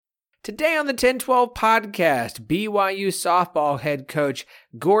Today on the 10-12 podcast, BYU softball head coach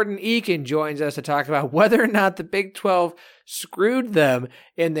Gordon Eakin joins us to talk about whether or not the Big 12 screwed them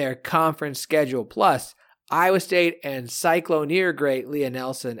in their conference schedule. Plus, Iowa State and Cycloneer great Leah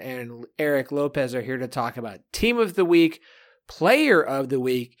Nelson and Eric Lopez are here to talk about Team of the Week, Player of the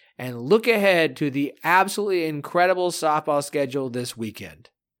Week, and look ahead to the absolutely incredible softball schedule this weekend.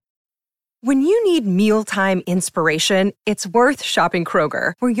 When you need mealtime inspiration, it's worth shopping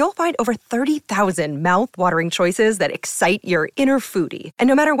Kroger, where you'll find over 30,000 mouth-watering choices that excite your inner foodie. And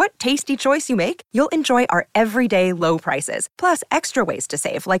no matter what tasty choice you make, you'll enjoy our everyday low prices, plus extra ways to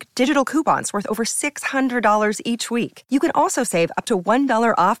save, like digital coupons worth over $600 each week. You can also save up to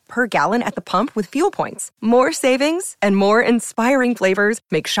 $1 off per gallon at the pump with fuel points. More savings and more inspiring flavors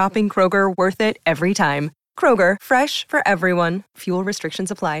make shopping Kroger worth it every time. Kroger, fresh for everyone. Fuel restrictions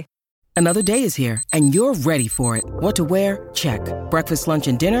apply. Another day is here, and you're ready for it. What to wear? Check. Breakfast, lunch,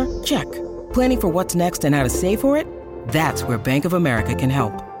 and dinner? Check. Planning for what's next and how to save for it? That's where Bank of America can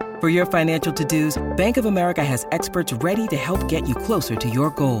help. For your financial to-dos, Bank of America has experts ready to help get you closer to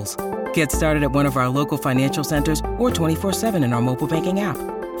your goals. Get started at one of our local financial centers or 24/7 in our mobile banking app.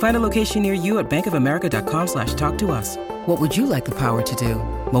 Find a location near you at bankofamerica.com/talktous. What would you like the power to do?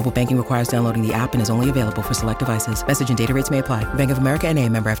 Mobile banking requires downloading the app and is only available for select devices. Message and data rates may apply. Bank of America N.A.,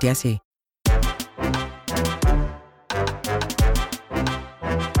 member FDIC.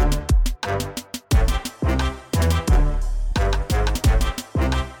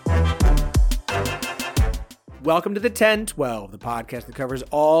 Welcome to the 10-12, the podcast that covers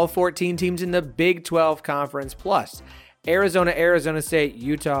all 14 teams in the Big 12 Conference, plus Arizona, Arizona State,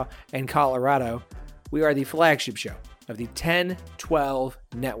 Utah, and Colorado. We are the flagship show of the 10-12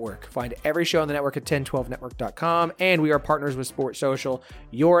 Network. Find every show on the network at 1012network.com, and we are partners with Sports Social,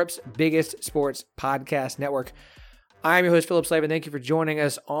 Europe's biggest sports podcast network. I'm your host, Philip Slavin. Thank you for joining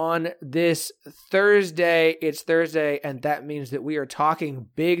us on this Thursday. It's Thursday, and that means that we are talking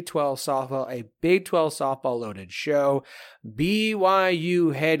Big 12 softball, a Big 12 softball loaded show.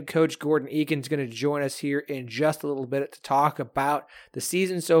 BYU head coach Gordon Eakin is going to join us here in just a little bit to talk about the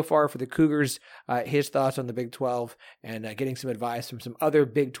season so far for the Cougars, his thoughts on the Big 12, and getting some advice from some other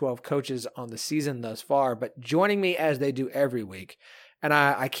Big 12 coaches on the season thus far. But joining me, as they do every week, and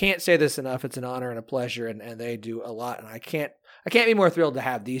I can't say this enough. It's an honor and a pleasure, and they do a lot. And I can't be more thrilled to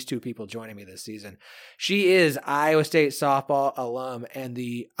have these two people joining me this season. She is Iowa State softball alum, and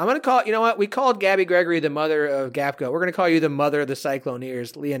I'm going to call it, you know what? We called Gabby Gregory the mother of Gapco. We're going to call you the mother of the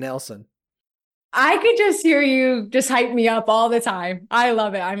Cycloneers, Leah Nelson. I could just hear you just hype me up all the time. I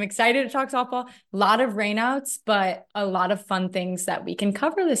love it. I'm excited to talk softball. A lot of rainouts, but a lot of fun things that we can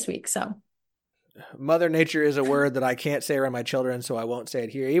cover this week. So. Mother Nature is a word that I can't say around my children, so I won't say it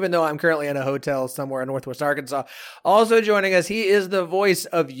here, even though I'm currently in a hotel somewhere in Northwest Arkansas. Also joining us, he is the voice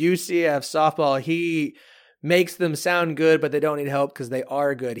of UCF softball. He makes them sound good, but they don't need help because they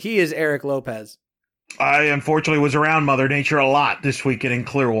are good. He is Eric Lopez. I unfortunately was around Mother Nature a lot this weekend in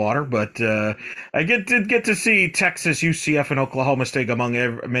Clearwater, but I did get to see Texas, UCF, and Oklahoma State among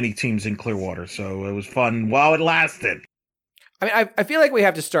many teams in Clearwater, so it was fun while it lasted. I mean, I feel like we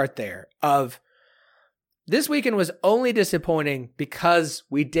have to start there of this weekend was only disappointing because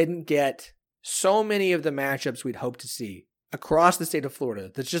we didn't get so many of the matchups we'd hoped to see across the state of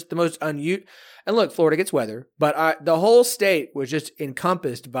Florida. That's just the most unusual. And look, Florida gets weather, but the whole state was just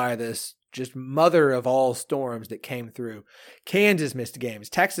encompassed by this just mother of all storms that came through. Kansas missed games.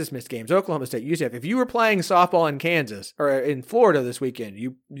 Texas missed games. Oklahoma State, UCF. If you were playing softball in Kansas or in Florida this weekend,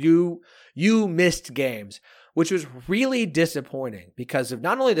 you missed games, which was really disappointing because of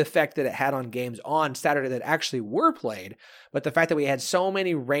not only the effect that it had on games on Saturday that actually were played, but the fact that we had so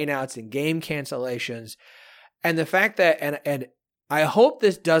many rainouts and game cancellations, and the fact that, and I hope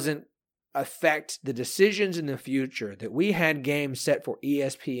this doesn't affect the decisions in the future, that we had games set for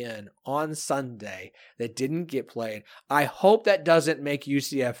ESPN on Sunday that didn't get played. I hope that doesn't make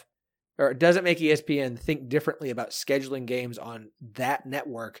UCF or it doesn't make ESPN think differently about scheduling games on that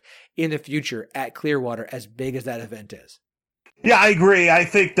network in the future at Clearwater, as big as that event is. Yeah, I agree. I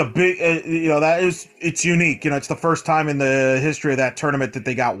think the big, it's unique. It's the first time in the history of that tournament that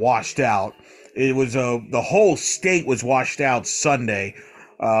they got washed out. It was the whole state was washed out Sunday.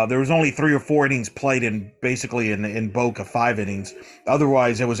 There was only 3 or 4 innings played in Boca, 5 innings.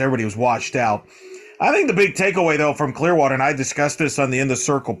 Otherwise, everybody was washed out. I think the big takeaway, though, from Clearwater, and I discussed this on the In the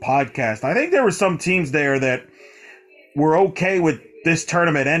Circle podcast, I think there were some teams there that were okay with this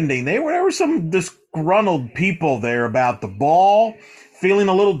tournament ending. There were some disgruntled people there about the ball, feeling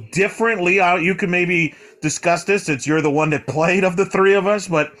a little differently. You can maybe discuss this since you're the one that played of the three of us,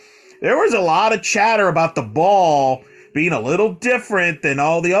 but there was a lot of chatter about the ball being a little different than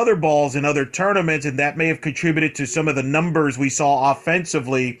all the other balls in other tournaments, and that may have contributed to some of the numbers we saw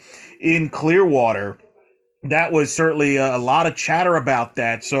offensively in Clearwater. That was certainly a lot of chatter about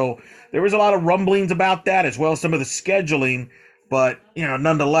that. So there was a lot of rumblings about that, as well as some of the scheduling. But,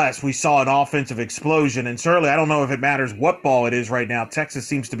 nonetheless, we saw an offensive explosion. And certainly, I don't know if it matters what ball it is right now. Texas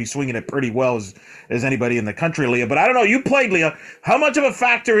seems to be swinging it pretty well as anybody in the country, Leah. But I don't know. You played, Leah. How much of a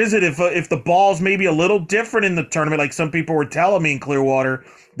factor is it if the ball's maybe a little different in the tournament, like some people were telling me in Clearwater,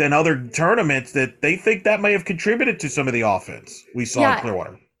 than other tournaments, that they think that may have contributed to some of the offense we saw in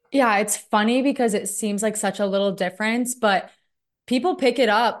Clearwater? Yeah, it's funny because it seems like such a little difference, but people pick it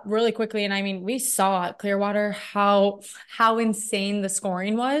up really quickly. And I mean, we saw at Clearwater how insane the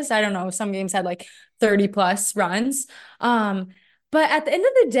scoring was. I don't know, some games had like 30 plus runs. But at the end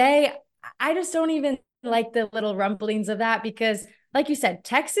of the day, I just don't even like the little rumblings of that because, like you said,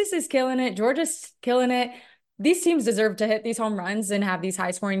 Texas is killing it. Georgia's killing it. These teams deserve to hit these home runs and have these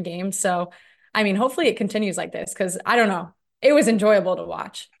high scoring games. So, I mean, hopefully it continues like this because I don't know. It was enjoyable to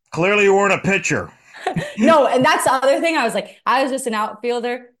watch. Clearly you weren't a pitcher. No, and that's the other thing. I was just an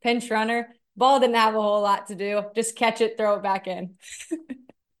outfielder, pinch runner. Ball didn't have a whole lot to do. Just catch it, throw it back in.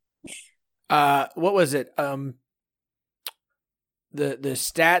 What was it? The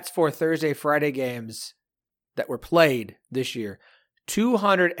stats for Thursday, Friday games that were played this year: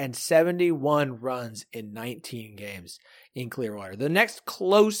 271 runs in 19 games in Clearwater. The next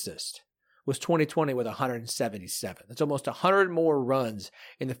closest was 2020 with 177. That's almost 100 more runs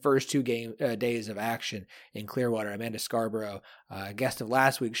in the first two days of action in Clearwater. Amanda Scarborough, guest of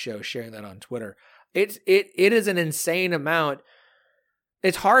last week's show, sharing that on Twitter. It is an insane amount.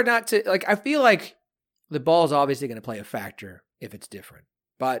 It's hard not to, I feel like the ball is obviously going to play a factor if it's different,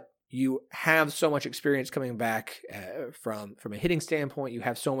 but you have so much experience coming back from a hitting standpoint. You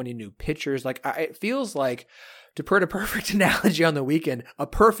have so many new pitchers. It feels like, to put a perfect analogy on the weekend, a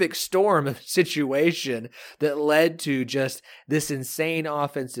perfect storm of situation that led to just this insane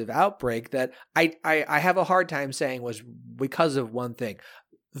offensive outbreak that I have a hard time saying was because of one thing.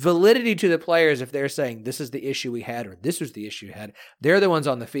 Validity to the players, if they're saying this is the issue we had or this was the issue we had, they're the ones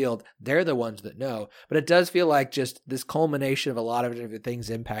on the field. They're the ones that know. But it does feel like just this culmination of a lot of different things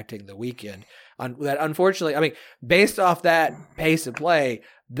impacting the weekend. That unfortunately, I mean, based off that pace of play,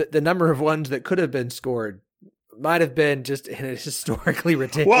 the number of ones that could have been scored might have been just a historically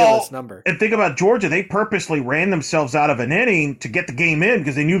ridiculous number. And think about Georgia. They purposely ran themselves out of an inning to get the game in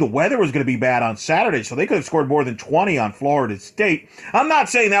because they knew the weather was going to be bad on Saturday, so they could have scored more than 20 on Florida State. I'm not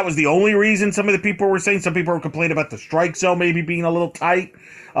saying that was the only reason some of the people were saying. Some people were complaining about the strike zone maybe being a little tight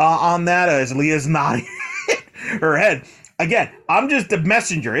on that, as Leah's nodding her head. Again, I'm just a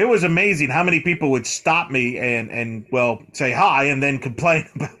messenger. It was amazing how many people would stop me and say hi and then complain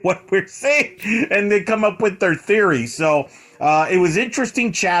about what we're saying and they come up with their theories. So it was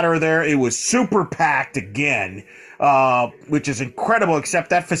interesting chatter there. It was super packed again, which is incredible,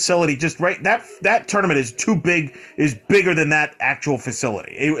 except that facility that tournament is too big, is bigger than that actual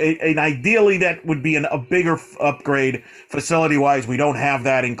facility. And ideally that would be a bigger upgrade facility-wise. We don't have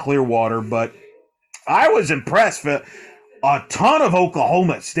that in Clearwater, but I was impressed. A ton of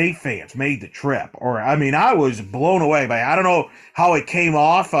Oklahoma State fans made the trip. I was blown away by it. I don't know how it came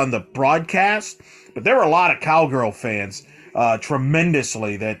off on the broadcast, but there were a lot of Cowgirl fans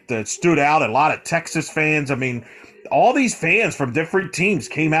tremendously that stood out. A lot of Texas fans. I mean, all these fans from different teams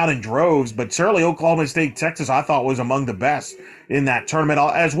came out in droves, but certainly Oklahoma State, Texas, I thought was among the best in that tournament,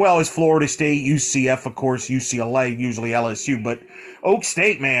 as well as Florida State, UCF, of course, UCLA, usually LSU, but Oak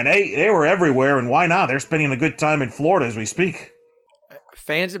State, man, they were everywhere, and why not? They're spending a good time in Florida as we speak.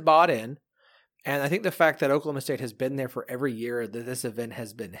 Fans have bought in, and I think the fact that Oklahoma State has been there for every year that this event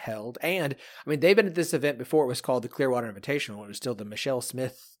has been held, and, I mean, they've been at this event before it was called the Clearwater Invitational. It was still the Michelle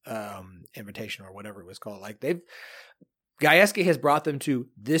Smith Invitational or whatever it was called. Gajewski has brought them to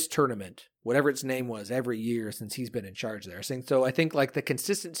this tournament, whatever its name was, every year since he's been in charge there. So I think the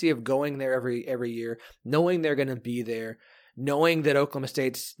consistency of going there every year, knowing they're going to be there, knowing that Oklahoma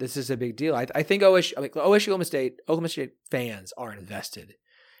State's, this is a big deal. I think Oklahoma State fans are invested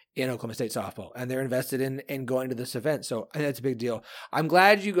in Oklahoma State softball, and they're invested in going to this event. So I think that's a big deal. I'm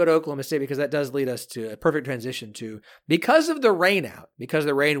glad you go to Oklahoma State because that does lead us to a perfect transition to, because of the rain out, because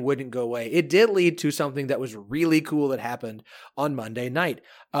the rain wouldn't go away, it did lead to something that was really cool that happened on Monday night.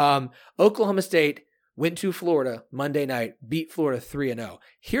 Oklahoma State went to Florida Monday night, beat Florida 3-0.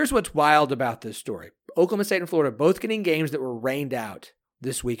 Here's what's wild about this story. Oklahoma State and Florida both getting games that were rained out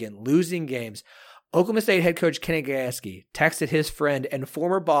this weekend, losing games. Oklahoma State head coach Kenny Gajewski texted his friend and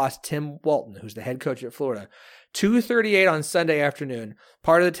former boss Tim Walton, who's the head coach at Florida, 2:38 on Sunday afternoon.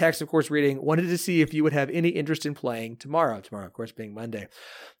 Part of the text, of course, reading, wanted to see if you would have any interest in playing tomorrow. Tomorrow, of course, being Monday.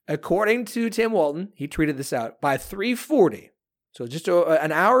 According to Tim Walton, he tweeted this out, by 3:40, so just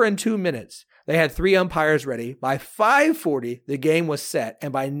an hour and 2 minutes, they had 3 umpires ready. By 5:40, the game was set.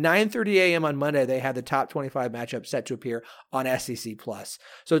 And by 9:30 a.m. on Monday, they had the top 25 matchup set to appear on SEC+.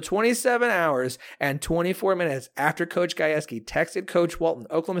 So 27 hours and 24 minutes after Coach Gajewski texted Coach Walton,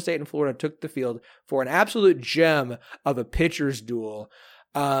 Oklahoma State and Florida took the field for an absolute gem of a pitcher's duel.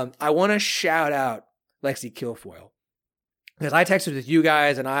 I want to shout out Lexi Kilfoyle. Because I texted with you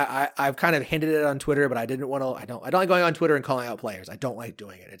guys, and I've kind of hinted it on Twitter, but I didn't want to. I don't like going on Twitter and calling out players. I don't like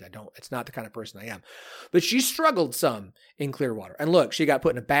doing it. It's not the kind of person I am. But she struggled some in Clearwater. And look, she got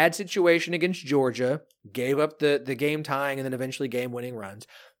put in a bad situation against Georgia, gave up the game tying and then eventually game winning runs.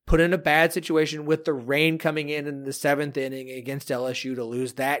 Put in a bad situation with the rain coming in the 7th inning against LSU to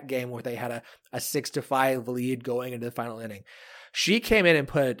lose that game where they had a 6-5 lead going into the final inning. She came in and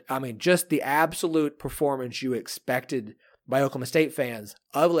put, just the absolute performance you expected by Oklahoma State fans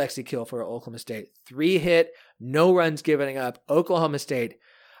of Lexi Kilfoyle, Oklahoma State. 3 hit, no runs given up. Oklahoma State,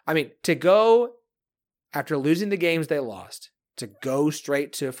 to go after losing the games they lost, to go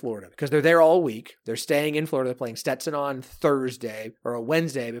straight to Florida because they're there all week. They're staying in Florida. They're playing Stetson on Thursday or a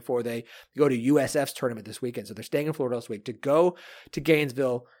Wednesday before they go to USF's tournament this weekend. So they're staying in Florida this week to go to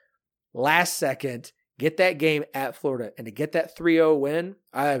Gainesville last second, get that game at Florida, and to get that 3-0 win.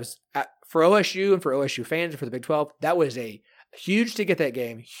 For OSU and for OSU fans and for the Big 12, that was a huge to get that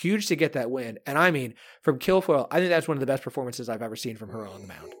game, huge to get that win. And from Kilfoyle, I think that's one of the best performances I've ever seen from her on the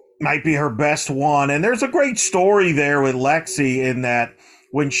mound. Might be her best one. And there's a great story there with Lexi in that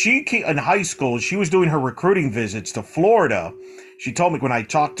when she in high school, she was doing her recruiting visits to Florida. She told me when I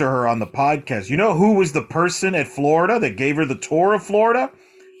talked to her on the podcast, you know who was the person at Florida that gave her the tour of Florida?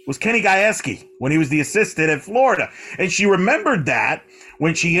 It was Kenny Gajewski when he was the assistant at Florida. And she remembered that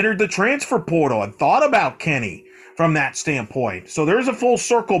when she entered the transfer portal and thought about Kenny from that standpoint. So there's a full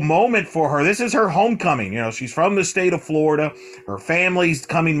circle moment for her. This is her homecoming. She's from the state of Florida. Her family's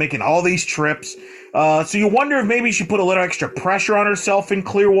coming, making all these trips. So you wonder if maybe she put a little extra pressure on herself in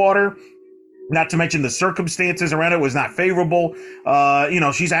Clearwater. Not to mention the circumstances around it was not favorable.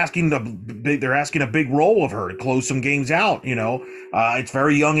 She's they're asking a big role of her to close some games out. It's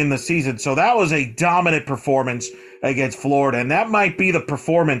very young in the season. So that was a dominant performance against Florida. And that might be the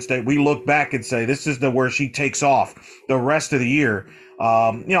performance that we look back and say, this is where she takes off the rest of the year.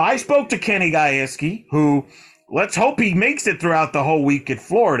 I spoke to Kenny Gajewski, who, let's hope he makes it throughout the whole week at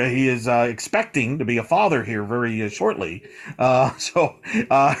Florida. He is expecting to be a father here very shortly. So he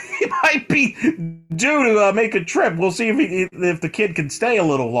might be due to make a trip. We'll see if the kid can stay a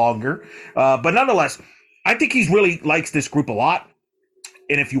little longer. But nonetheless, I think he really likes this group a lot.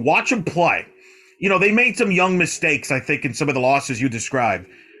 And if you watch him play, they made some young mistakes, I think, in some of the losses you described.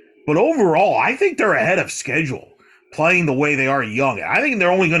 But overall, I think they're ahead of schedule playing the way they are young. I think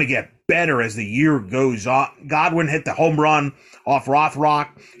they're only going to get better as the year goes on. Godwin hit the home run off Rothrock.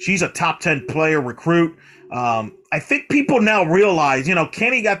 She's a top 10 player recruit. I think people now realize,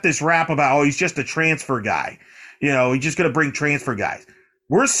 Kenny got this rap about, he's just a transfer guy. He's just going to bring transfer guys.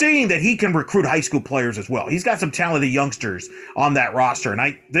 We're seeing that he can recruit high school players as well. He's got some talented youngsters on that roster. And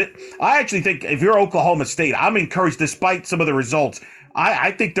I actually think if you're Oklahoma State, I'm encouraged despite some of the results.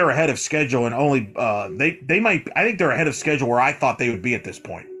 I think they're ahead of schedule and only I think they're ahead of schedule where I thought they would be at this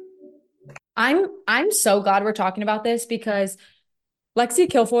point. I'm so glad we're talking about this because Lexi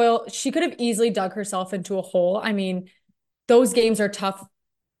Kilfoyle, she could have easily dug herself into a hole. Those games are tough.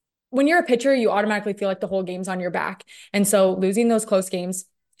 When you're a pitcher, you automatically feel like the whole game's on your back. And so losing those close games,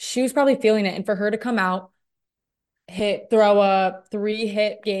 she was probably feeling it. And for her to come out, throw a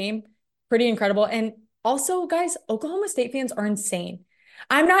 3-hit game, pretty incredible. And also, guys, Oklahoma State fans are insane.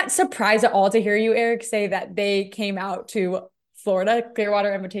 I'm not surprised at all to hear you, Eric, say that they came out to Florida Clearwater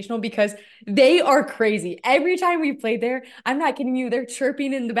Invitational because they are crazy. Every time we played there, I'm not kidding you, they're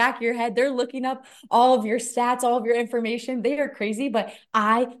chirping in the back of your head. They're looking up all of your stats, all of your information. They are crazy, but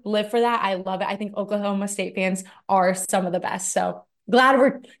I live for that. I love it. I think Oklahoma State fans are some of the best. So glad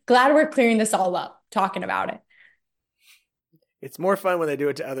we're clearing this all up, talking about it. It's more fun when they do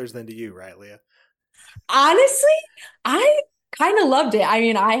it to others than to you, right, Leah? Honestly, I kind of loved it. I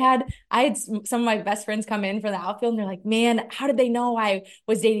had some of my best friends come in for the outfield and they're like, man, how did they know I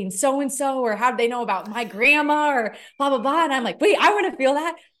was dating so-and-so? Or how did they know about my grandma or blah, blah, blah. And I'm like, wait, I want to feel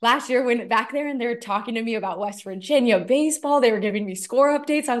that. Last year, went back there and they were talking to me about West Virginia baseball. They were giving me score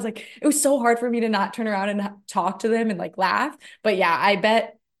updates. I was like, it was so hard for me to not turn around and talk to them and laugh. But yeah, I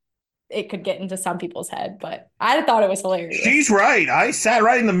bet it could get into some people's head, but I thought it was hilarious. She's right. I sat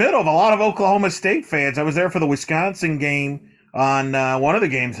right in the middle of a lot of Oklahoma State fans. I was there for the Wisconsin game on one of the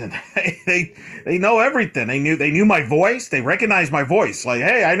games, and they know everything. They knew my voice. They recognized my voice. Like,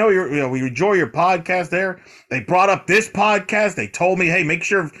 hey, I know we enjoy your podcast there. They brought up this podcast. They told me, hey, make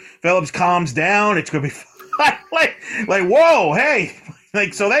sure Phillips calms down. It's gonna be fine. like, whoa, hey,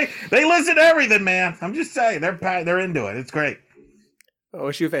 like, so they listen to everything, man. I'm just saying, they're into it. It's great.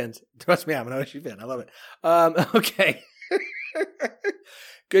 OSU fans. Trust me, I'm an OSU fan. I love it. Okay.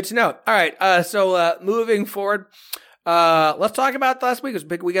 Good to know. All right. So moving forward, let's talk about last week.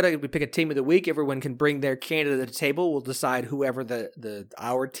 We pick a team of the week. Everyone can bring their candidate to the table. We'll decide whoever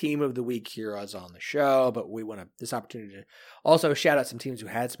our team of the week here is on the show. But we want this opportunity to also shout out some teams who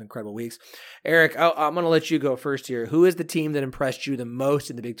had some incredible weeks. Eric, I'm going to let you go first here. Who is the team that impressed you the most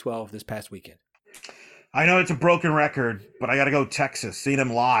in the Big 12 this past weekend? I know it's a broken record, but I got to go Texas, seeing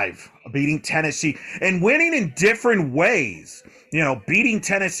them live, beating Tennessee, and winning in different ways. Beating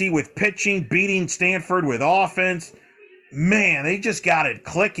Tennessee with pitching, beating Stanford with offense. Man, they just got it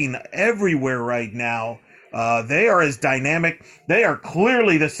clicking everywhere right now. They are as dynamic. They are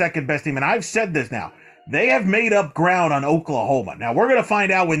clearly the second best team, and I've said this now. They have made up ground on Oklahoma. Now, we're going to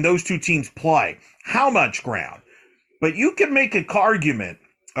find out when those two teams play how much ground. But you can make an argument.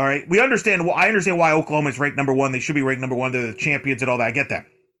 All right, I understand why Oklahoma is ranked number one. They should be ranked number one. They're the champions and all that. I get that.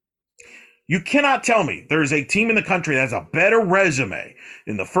 You cannot tell me there's a team in the country that has a better resume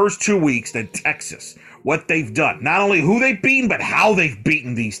in the first 2 weeks than Texas. What they've done, not only who they've beaten, but how they've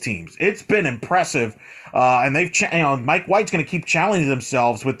beaten these teams. It's been impressive, and Mike White's going to keep challenging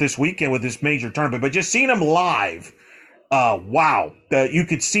themselves with this weekend with this major tournament. But just seeing them live. Wow. You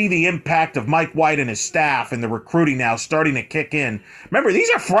could see the impact of Mike White and his staff and the recruiting now starting to kick in. Remember, these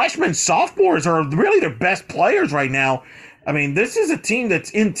are freshmen. Sophomores are really their best players right now. I mean, this is a team that's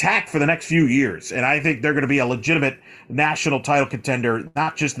intact for the next few years, and I think they're going to be a legitimate national title contender,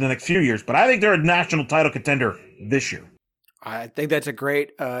 not just in the next few years, but I think they're a national title contender this year. I think that's a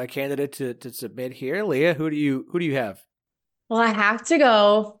great candidate to submit here. Leah, who do you have? Well, I have to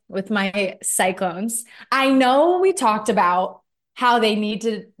go with my Cyclones. I know we talked about how they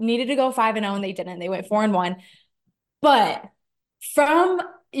needed to go 5-0 and they didn't. They went 4-1. But from,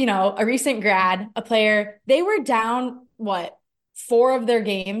 a recent grad, a player, they were down 4 of their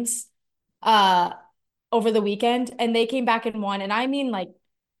games over the weekend, and they came back and won. And I mean,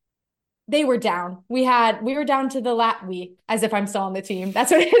 they were down. We were down to the last week, as if I'm still on the team.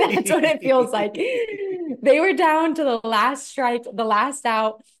 That's what it feels like. They were down to the last strike, the last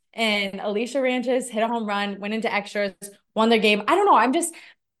out, and Alicia Ranches hit a home run, went into extras, won their game. I don't know. I'm just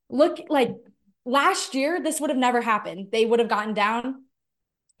last year, this would have never happened. They would have gotten down,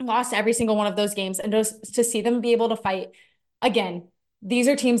 lost every single one of those games, and just to see them be able to fight again. These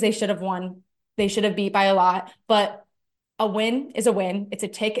are teams they should have won. They should have beat by a lot, but a win is a win. It's a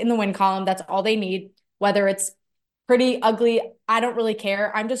tick in the win column. That's all they need. Whether it's pretty ugly, I don't really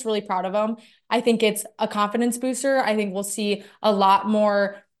care. I'm just really proud of them. I think it's a confidence booster. I think we'll see a lot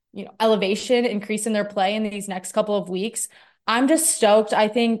more, elevation, increase in their play in these next couple of weeks. I'm just stoked. I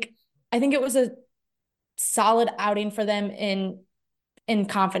think it was a solid outing for them in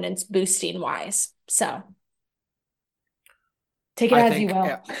confidence boosting wise. So take it as you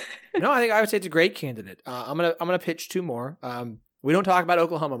will. No, I think I would say it's a great candidate. I'm gonna pitch 2 more. We don't talk about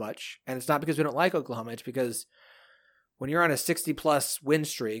Oklahoma much, and it's not because we don't like Oklahoma. It's because when you're on a 60-plus win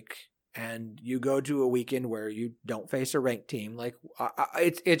streak and you go to a weekend where you don't face a ranked team,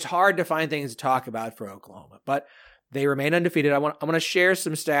 it's hard to find things to talk about for Oklahoma. But they remain undefeated. I'm going to share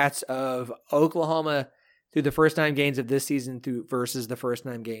some stats of Oklahoma through the first 9 games of this season versus the first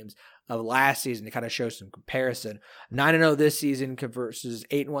 9 games of last season to kind of show some comparison. 9-0 this season versus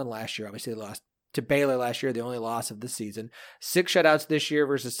 8-1 last year. Obviously, they lost to Baylor last year, the only loss of the season. 6 shutouts this year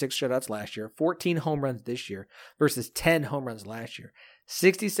versus 6 shutouts last year. 14 home runs this year versus 10 home runs last year.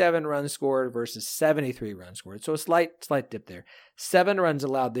 67 runs scored versus 73 runs scored. So a slight dip there. 7 runs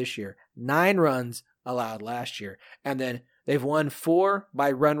allowed this year. 9 runs allowed last year. And then they've won 4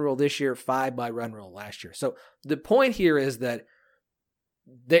 by run rule this year, 5 by run rule last year. So the point here is that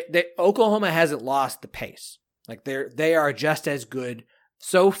Oklahoma hasn't lost the pace. They are just as good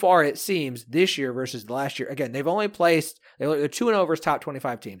so far, it seems, this year versus last year. Again, they're 2-0 versus top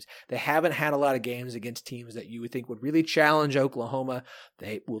 25 teams. They haven't had a lot of games against teams that you would think would really challenge Oklahoma.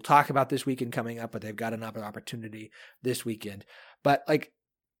 We'll talk about this weekend coming up, but they've got another opportunity this weekend. But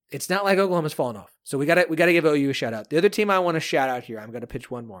it's not like Oklahoma's fallen off. So we gotta give OU a shout out. The other team I want to shout out here, I'm gonna pitch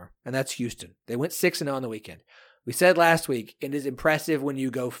one more, and that's Houston. They went 6-0 on the weekend. We said last week, it is impressive when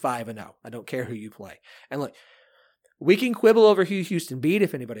you go 5-0. I don't care who you play. And look, We can quibble over who Houston beat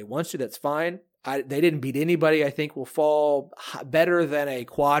if anybody wants to. That's fine. They didn't beat anybody I think will fall better than a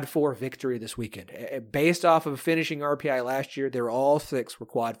quad 4 victory this weekend. Based off of finishing RPI last year, they were all 6 were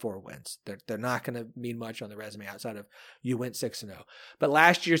quad 4 wins. They're not going to mean much on the resume outside of you went 6-0. But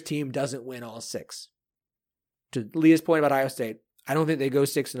last year's team doesn't win all 6. To Leah's point about Iowa State, I don't think they go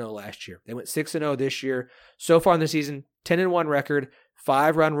 6-0 last year. They went 6-0 this year. So far in the season, 10-1 record,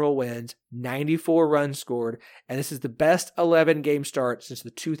 5 run rule wins, 94 runs scored, and this is the best 11 game start since the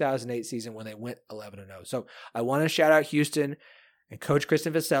 2008 season when they went 11-0. So I want to shout out Houston and Coach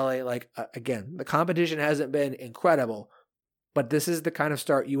Kristen Vaselli. Again, the competition hasn't been incredible, but this is the kind of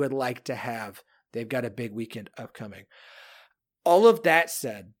start you would like to have. They've got a big weekend upcoming. All of that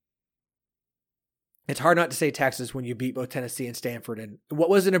said, it's hard not to say Texas when you beat both Tennessee and Stanford in what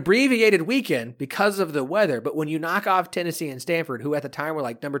was an abbreviated weekend because of the weather. But when you knock off Tennessee and Stanford, who at the time were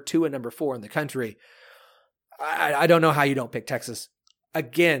like number 2 and number 4 in the country, I don't know how you don't pick Texas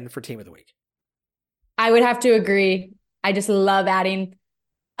again for Team of the Week. I would have to agree. I just love adding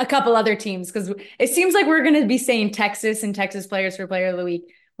a couple other teams because it seems like we're going to be saying Texas and Texas players for Player of the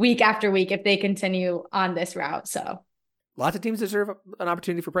week after week if they continue on this route. So lots of teams deserve an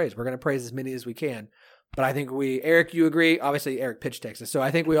opportunity for praise. We're going to praise as many as we can. But I think Eric, you agree. Obviously, Eric pitched Texas. So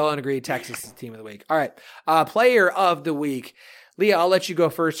I think we all agree Texas is Team of the Week. All right. Player of the Week. Leah, I'll let you go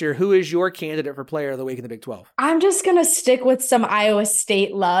first here. Who is your candidate for Player of the Week in the Big 12? I'm just going to stick with some Iowa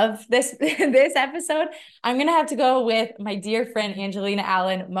State love this episode. I'm going to have to go with my dear friend Angelina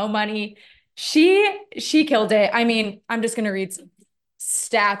Allen, Mo Money. She killed it. I mean, I'm just going to read some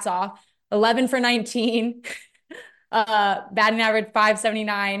stats off. 11 for 19. Batting average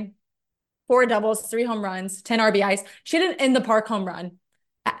 579, 4 doubles, 3 home runs, 10 RBIs. She had an in the park home run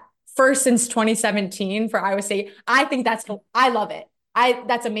first since 2017 for Iowa State. I love it.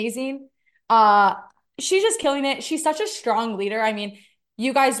 That's amazing. She's just killing it. She's such a strong leader. I mean,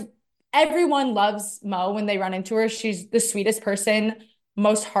 you guys, everyone loves Mo when they run into her. She's the sweetest person,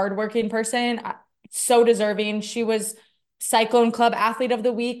 most hardworking person, so deserving. She was Cyclone Club Athlete of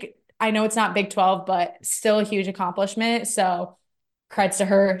the Week. I know it's not Big 12, but still a huge accomplishment. So creds to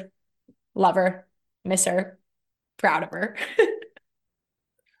her. Love her. Miss her. Proud of her.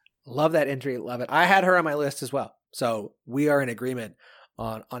 Love that entry. Love it. I had her on my list as well. So we are in agreement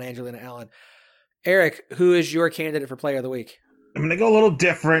on Angelina Allen. Eric, who is your candidate for Player of the Week? I'm going to go a little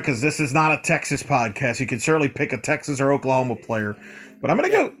different because this is not a Texas podcast. You can certainly pick a Texas or Oklahoma player. But I'm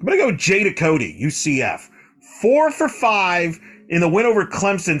going to go Jada Cody, UCF. 4 for 5 in the win over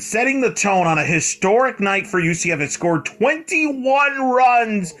Clemson, setting the tone on a historic night for UCF. It scored 21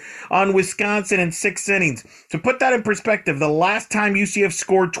 runs on Wisconsin in 6 innings. To put that in perspective, the last time UCF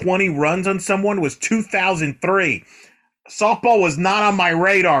scored 20 runs on someone was 2003. Softball was not on my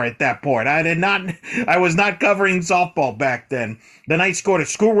radar at that point. I was not covering softball back then. The Knights scored a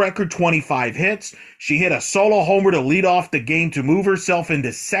school record 25 hits. She hit a solo homer to lead off the game to move herself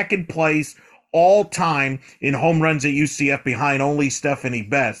into second place all time in home runs at UCF behind only Stephanie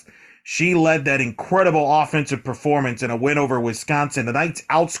Best. She led that incredible offensive performance in a win over Wisconsin. The Knights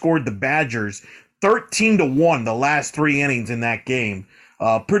outscored the Badgers 13-1 the last 3 innings in that game.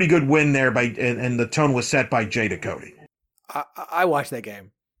 Pretty good win there and the tone was set by Jada Cody. I watched that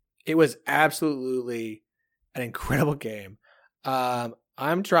game. It was absolutely an incredible game.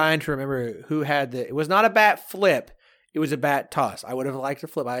 I'm trying to remember who had it was not a bat flip. It was a bat toss. I would have liked to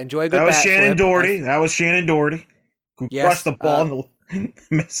flip. I enjoy a good bat flip. That was Shannon Doherty. Who crushed the ball in the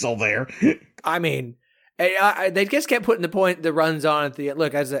missile there. I mean, they just kept putting the runs on at the end.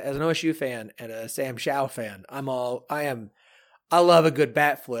 Look, as an OSU fan and a Sam Shaw fan, I love a good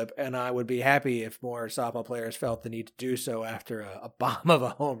bat flip, and I would be happy if more softball players felt the need to do so after a bomb of a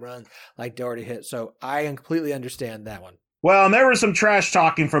home run like Doherty hit. So I completely understand that one. Well, and there was some trash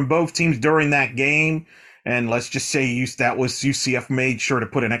talking from both teams during that game. And let's just say that was UCF made sure to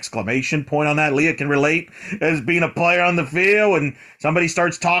put an exclamation point on that. Leah can relate as being a player on the field, and somebody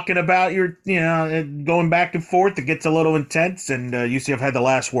starts talking about going back and forth. It gets a little intense, and UCF had the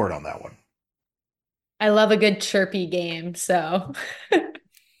last word on that one. I love a good chirpy game, so.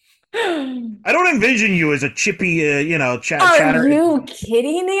 I don't envision you as a chippy, chatter. Are you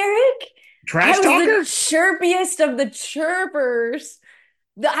kidding, Eric? Trash talker? I was the chirpiest of the chirpers.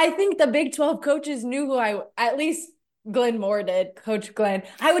 I think the Big 12 coaches knew who at least Glenn Moore did, Coach Glenn.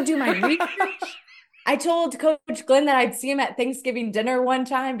 I would do my research. I told Coach Glenn that I'd see him at Thanksgiving dinner one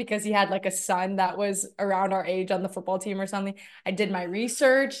time because he had like a son that was around our age on the football team or something. I did my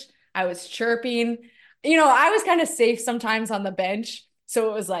research. I was chirping. I was kind of safe sometimes on the bench. So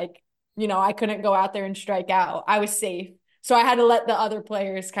it was like, I couldn't go out there and strike out. I was safe. So I had to let the other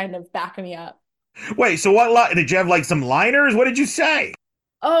players kind of back me up. Wait, so what did you have like some liners? What did you say?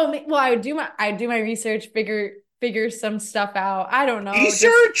 Oh, well, I do my research, figure some stuff out. I don't know, just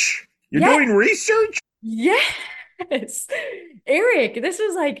Research? You're yeah, doing research? yes. Eric, this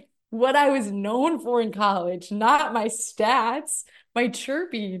was like what I was known for in college, not my stats, my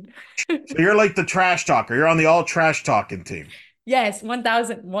chirping. So you're like the trash talker. You're on the all trash talking team. Yes,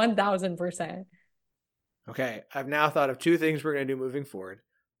 1000%. Okay, I've now thought of two things we're going to do moving forward.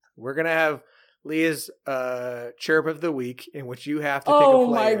 We're going to have Leah's chirp of the week, in which you have to pick a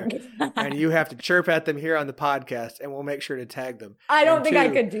player, and you have to chirp at them here on the podcast, and we'll make sure to tag them. I don't think I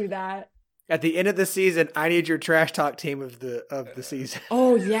could do that. At the end of the season, I need your trash talk team of the season.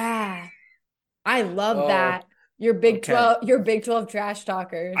 Oh yeah, I love that. Your Big 12 trash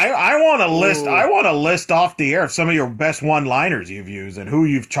talkers. I want to list. Ooh. I want to list off the air some of your best one-liners you've used and who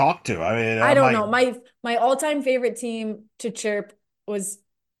you've talked to. I mean, I don't know. My all-time favorite team to chirp was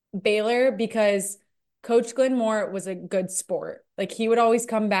Baylor because Coach Glenn Moore was a good sport. Like he would always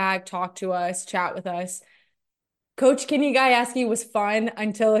come back, talk to us, chat with us. Coach Kenny Gajewski was fun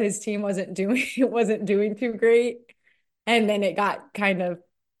until his team wasn't doing too great, and then it got kind of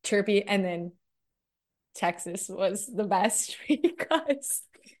chirpy, and then Texas was the best because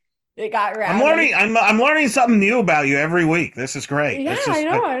it got rowdy. I'm learning something new about you every week. This is great. Yeah, I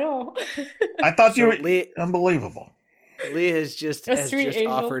know. I thought you were unbelievable. Lee has just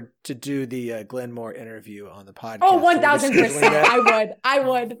offered to do the Glenn Moore interview on the podcast. Oh, 1000%. I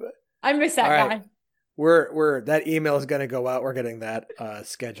would. I miss that guy. We're that email is going to go out. We're getting that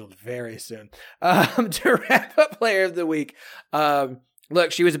scheduled very soon. To wrap up player of the week.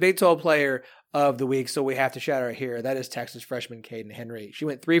 Look, she was a Big 12 player of the week, so we have to shout her here. That is Texas freshman Caden Henry. She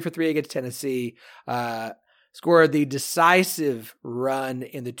went 3 for 3 against Tennessee, scored the decisive run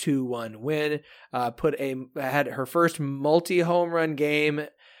in the 2-1 win, had her first multi-home run game,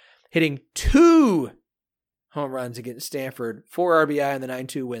 hitting 2 home runs against Stanford, 4 RBI in the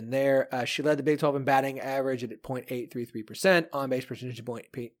 9-2 win there. She led the Big 12 in batting average at .833%, on-base percentage at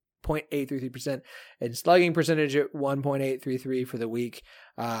 .833%, and slugging percentage at 1.833 for the week,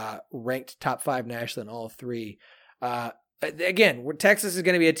 ranked top 5 nationally in all 3. Again, Texas is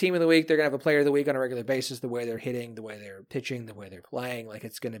going to be a team of the week. They're going to have a player of the week on a regular basis, the way they're hitting, the way they're pitching, the way they're playing. Like,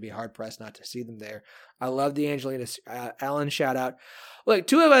 it's going to be hard-pressed not to see them there. I love the Angelina Allen shout-out. Look,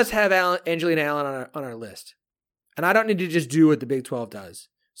 2 of us have Angelina Allen on our list. And I don't need to just do what the Big 12 does.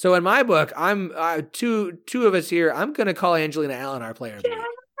 So in my book, I'm two of us here. I'm going to call Angelina Allen our player of the week.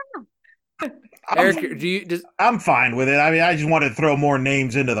 Eric, I'm fine with it. I mean, I just wanted to throw more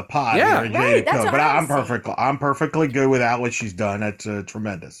names into the pot. Yeah, right. That's but I'm perfectly good without what she's done. That's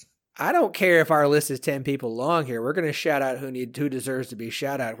tremendous. I don't care if our list is 10 people long here. We're going to shout out who deserves to be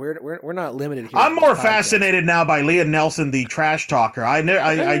shout out. We're not limited here. I'm more fascinated now by Leah Nelson, the trash talker. I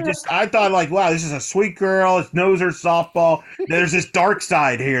thought like, wow, this is a sweet girl. It knows her softball. There's this dark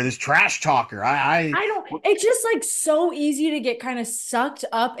side here, this trash talker. I don't. It's just like so easy to get kind of sucked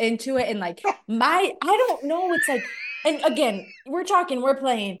up into it, and like I don't know. It's like, and again, we're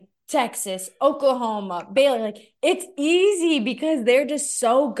playing Texas, Oklahoma, Baylor. Like, it's easy because they're just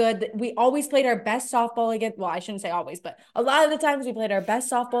so good that we always played our best softball against. Well, I shouldn't say always, but a lot of the times we played our best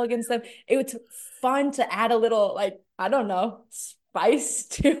softball against them. It was fun to add a little, like, I don't know, spice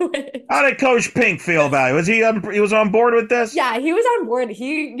to it. How did Coach Pink feel about it? He was on board with this? Yeah, he was on board.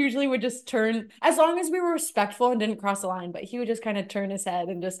 He usually would just turn, as long as we were respectful and didn't cross the line, but he would just kind of turn his head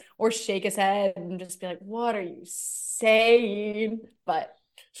and or shake his head and just be like, what are you saying? But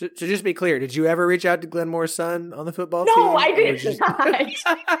So just be clear, did you ever reach out to Glenn Moore's son on the football team? No, I did not.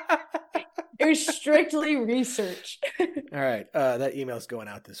 It was strictly research. All right. That email's going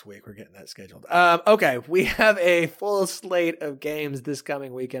out this week. We're getting that scheduled. Okay. We have a full slate of games this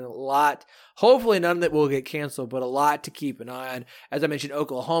coming weekend. A lot. Hopefully none that will get canceled, but a lot to keep an eye on. As I mentioned,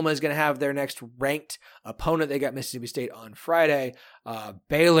 Oklahoma is going to have their next ranked opponent. They got Mississippi State on Friday.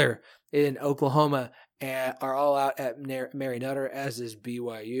 Baylor in Oklahoma are all out at Mary Nutter, as is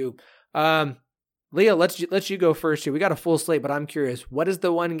BYU. Leah, let's you go first here. We got a full slate, but I'm curious, what is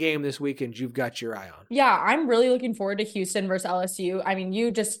the one game this weekend you've got your eye on? Yeah, I'm really looking forward to Houston versus LSU. I mean, you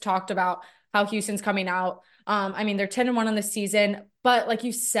just talked about how Houston's coming out. I mean, they're 10-1 on the season, but like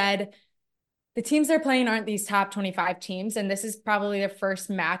you said, the teams they're playing aren't these top 25 teams, and this is probably their first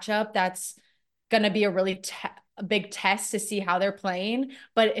matchup that's going to be a really a big test to see how they're playing.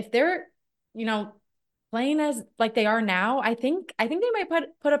 But if they're, playing as like they are now, I think they might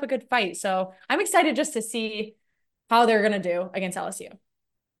put up a good fight. So I'm excited just to see how they're going to do against LSU.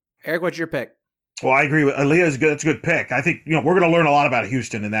 Eric, what's your pick? Well, I agree with Aaliyah's good. It's a good pick. I think, we're going to learn a lot about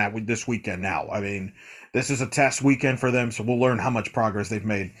Houston in that this weekend now. I mean, this is a test weekend for them, so we'll learn how much progress they've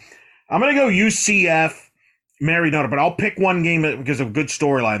made. I'm going to go UCF, Mary Nutter, but I'll pick one game because of a good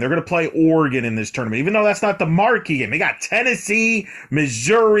storyline. They're going to play Oregon in this tournament, even though that's not the marquee game. They got Tennessee,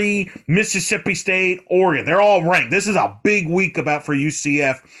 Missouri, Mississippi State, Oregon. They're all ranked. This is a big week for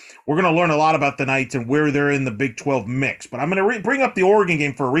UCF. We're going to learn a lot about the Knights and where they're in the Big 12 mix. But I'm going to bring up the Oregon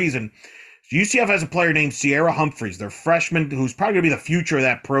game for a reason. UCF has a player named Sierra Humphreys, their freshman, who's probably going to be the future of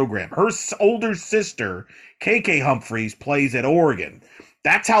that program. Her older sister, KK Humphreys, plays at Oregon.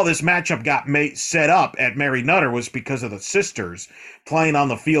 That's how this matchup got set up at Mary Nutter, was because of the sisters playing on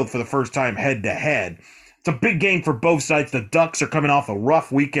the field for the first time head-to-head. It's a big game for both sides. The Ducks are coming off a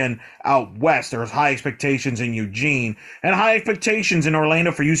rough weekend out west. There's high expectations in Eugene and high expectations in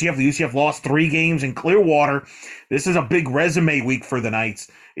Orlando for UCF. The UCF lost 3 games in Clearwater. This is a big resume week for the Knights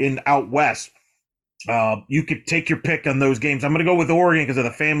out west. You could take your pick on those games. I'm going to go with Oregon because of the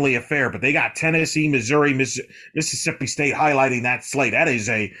family affair, but they got Tennessee, Missouri, Mississippi State highlighting that slate. That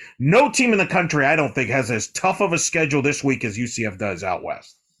is no team in the country, I don't think, has as tough of a schedule this week as UCF does out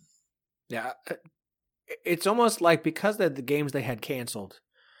west. Yeah. It's almost like because of the games they had canceled,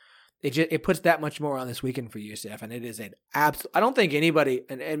 it puts that much more on this weekend for UCF, and it is an absolute. I don't think anybody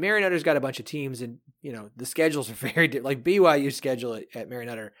and Mary Nutter's got a bunch of teams, and the schedules are very different. Like BYU's schedule at Mary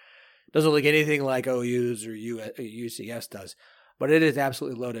Nutter doesn't look anything like OU's or UCF's does, but it is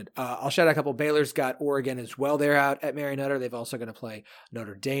absolutely loaded. I'll shout out a couple. Baylor's got Oregon as well. They're out at Mary Nutter. They've also going to play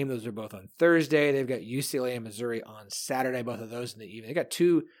Notre Dame. Those are both on Thursday. They've got UCLA and Missouri on Saturday. Both of those in the evening. They got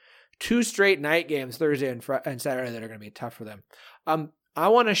two straight night games, Thursday and Saturday, that are going to be tough for them. I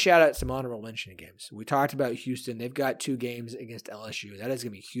want to shout out some honorable mention games. We talked about Houston. They've got 2 games against LSU. That is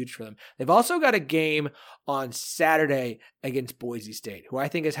going to be huge for them. They've also got a game on Saturday against Boise State, who I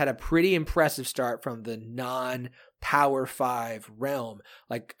think has had a pretty impressive start from the non-Power 5 realm.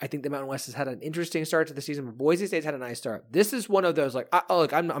 Like, I think the Mountain West has had an interesting start to the season, but Boise State's had a nice start. This is one of those, like,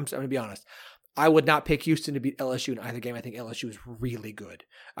 look, I'm going to be honest. I would not pick Houston to beat LSU in either game. I think LSU is really good.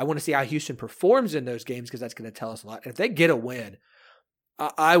 I want to see how Houston performs in those games because that's going to tell us a lot. And if they get a win,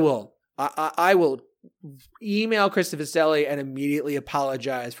 I will email Krista Viselli and immediately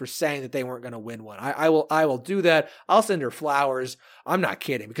apologize for saying that they weren't going to win one. I will do that. I'll send her flowers. I'm not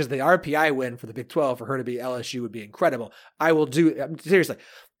kidding, because the RPI win for the Big 12 for her to beat LSU would be incredible. I will do seriously.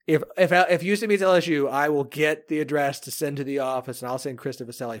 If Houston beats LSU, I will get the address to send to the office, and I'll send Krista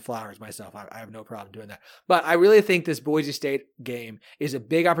Viselli flowers myself. I have no problem doing that. But I really think this Boise State game is a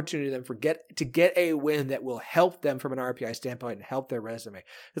big opportunity for them to get a win that will help them from an RPI standpoint and help their resume.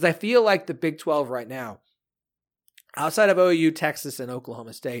 Because I feel like the Big 12 right now, outside of OU, Texas, and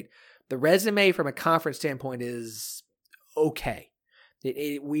Oklahoma State, the resume from a conference standpoint is okay.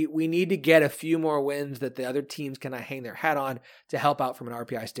 We need to get a few more wins that the other teams can hang their hat on to help out from an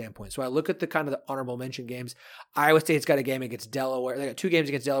RPI standpoint. So I look at the kind of the honorable mention games. Iowa State's got a game against Delaware. They got 2 games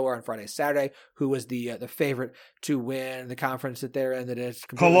against Delaware on Friday, Saturday. Who was the favorite to win the conference that they're in? That is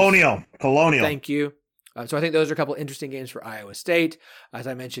Colonial. Thank you. So I think those are a couple interesting games for Iowa State. As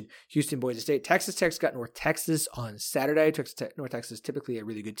I mentioned, Houston, Boise State. Texas Tech's got North Texas on Saturday. North Texas is typically a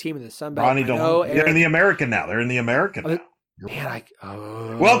really good team in the Sun Belt. They're in the American now. Man,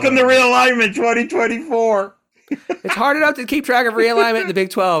 Welcome to Realignment 2024. It's hard enough to keep track of realignment in the Big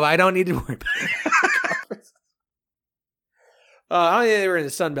 12. I don't need to worry about it. I don't think they were in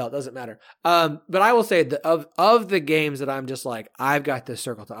the Sun Belt. Doesn't matter. But I will say that of the games that I'm just like, I've got this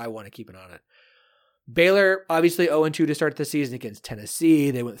circled, I want to keep it on it. Baylor, obviously 0-2 to start the season against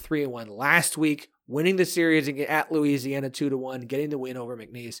Tennessee. They went 3-1 last week, winning the series at Louisiana 2-1, getting the win over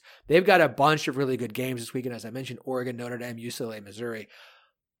McNeese. They've got a bunch of really good games this weekend, as I mentioned, Oregon, Notre Dame, UCLA, Missouri.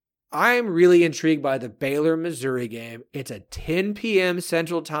 I'm really intrigued by the Baylor-Missouri game. It's a 10 p.m.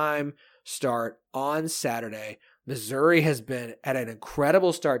 Central Time start on Saturday. Missouri has been at an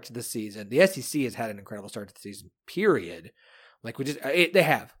incredible start to the season. The SEC has had an incredible start to the season, period. They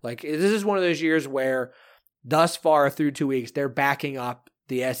have. This is one of those years where thus far through 2 weeks, they're backing up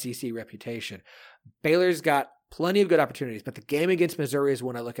the SEC reputation. Baylor's got plenty of good opportunities, but the game against Missouri is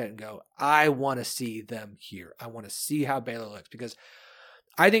one I look at and go, I want to see them here. I want to see how Baylor looks, because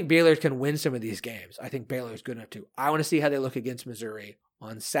I think Baylor can win some of these games. I think Baylor is good enough to. I want to see how they look against Missouri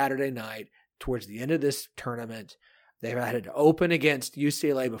on Saturday night towards the end of this tournament. They've had to open against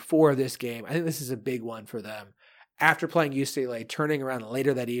UCLA before this game. I think this is a big one for them. After playing UCLA, turning around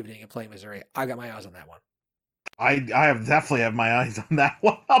later that evening and playing Missouri, I got my eyes on that one. I definitely have my eyes on that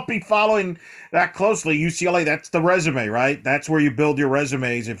one. I'll be following that closely. UCLA, that's the resume, right? That's where you build your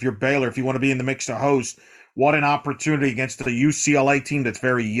resumes. If you're Baylor, if you want to be in the mix to host, what an opportunity against the UCLA team that's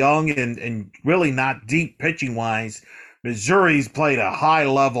very young and really not deep pitching-wise. Missouri's played a high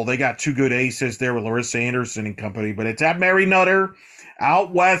level. They got 2 good aces there with Larissa Anderson and company, but it's at Mary Nutter,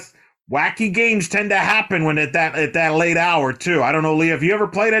 out west. wacky games tend to happen when at that late hour too. I don't know, Leah, have you ever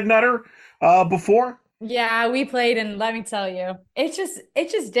played at Nutter before? Yeah, we played, and let me tell you, it's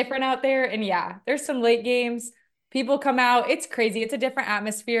just different out there. And yeah, there's some late games. People come out. It's crazy. It's a different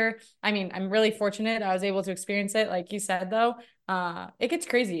atmosphere. I mean, I'm really fortunate I was able to experience it, like you said, though. It gets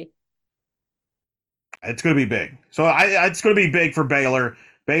crazy. It's going to be big. So it's going to be big for Baylor.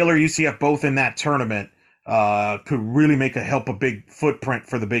 Baylor, UCF, both in that tournament could really help a big footprint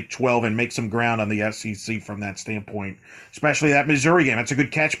for the Big 12 and make some ground on the SEC from that standpoint. Especially that Missouri game. That's a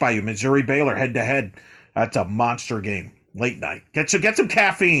good catch by you. Missouri Baylor head to head. That's a monster game. Late night. Get some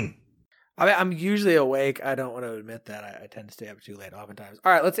caffeine. I mean, I'm usually awake. I don't want to admit that. I tend to stay up too late oftentimes.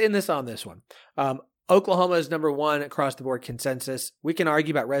 All right, let's end this on this one. Oklahoma is number one across the board consensus. We can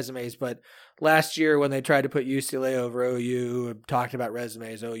argue about resumes, but last year when they tried to put UCLA over OU, talked about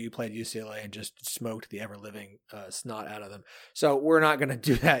resumes, OU played UCLA and just smoked the ever-living snot out of them. So we're not going to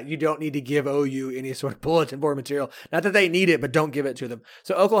do that. You don't need to give OU any sort of bulletin board material. Not that they need it, but don't give it to them.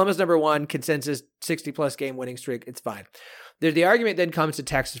 So Oklahoma's number one consensus, 60-plus game winning streak. It's fine. The argument then comes to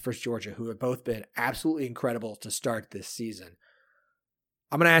Texas versus Georgia, who have both been absolutely incredible to start this season.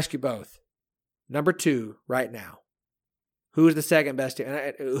 I'm going to ask you both. Number two right now. Who is the second best team?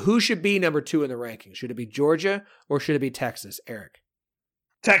 Who should be number two in the ranking? Should it be Georgia or should it be Texas? Eric.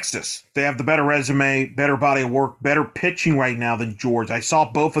 Texas. They have the better resume, better body of work, better pitching right now than Georgia. I saw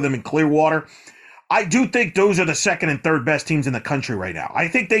both of them in Clearwater. I do think those are the second and third best teams in the country right now. I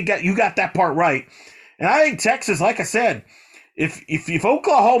think you got that part right. And I think Texas, like I said, if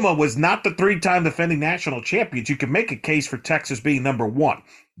Oklahoma was not the three-time defending national champions, you could make a case for Texas being number one.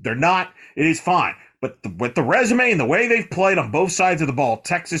 They're not. It is fine. But with the resume and the way they've played on both sides of the ball,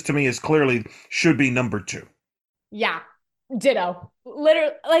 Texas to me is clearly should be number two. Yeah, ditto.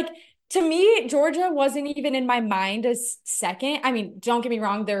 Literally, to me, Georgia wasn't even in my mind as second. I mean, don't get me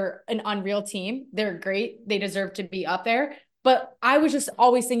wrong. They're an unreal team. They're great. They deserve to be up there. But I was just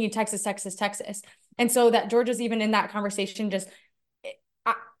always thinking Texas, Texas, Texas. And so that Georgia's even in that conversation,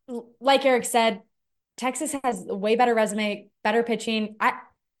 like Eric said, Texas has a way better resume, better pitching.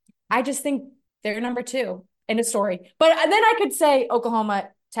 I just think they're number two in a story. But then I could say Oklahoma,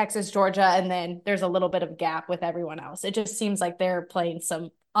 Texas, Georgia, and then there's a little bit of gap with everyone else. It just seems like they're playing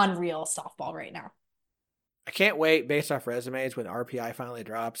some unreal softball right now. I can't wait based off resumes when RPI finally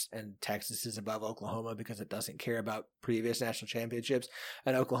drops and Texas is above Oklahoma because it doesn't care about previous national championships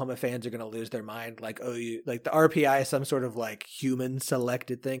and Oklahoma fans are going to lose their mind like OU, like the RPI is some sort of like human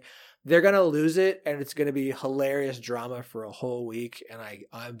selected thing. They're going to lose it and it's going to be hilarious drama for a whole week. And I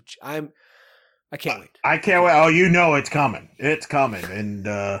can't wait. I can't wait. Oh, you know it's coming. It's coming.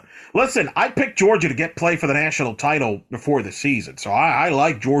 And listen, I picked Georgia to play for the national title before the season. So I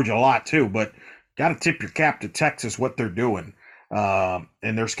like Georgia a lot too, but got to tip your cap to Texas, what they're doing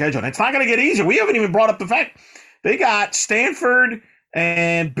in their schedule. And it's not going to get easier. We haven't even brought up the fact they got Stanford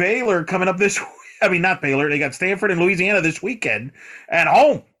and Baylor coming up this week. I mean, not Baylor. They got Stanford and Louisiana this weekend at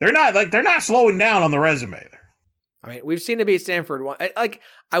home. They're not slowing down on the resume there. I mean, we've seen them beat Stanford.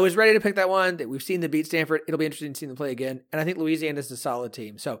 I was ready to pick that one. We've seen them beat Stanford. It'll be interesting to see them play again. And I think Louisiana is a solid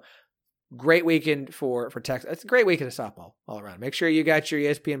team. So great weekend for Texas. It's a great weekend of softball all around. Make sure you got your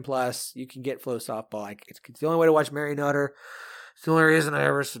ESPN Plus. You can get Flow Softball. It's the only way to watch Mary Nutter. It's the only reason I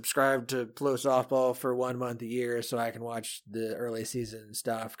ever subscribed to Flow Softball for 1 month a year so I can watch the early season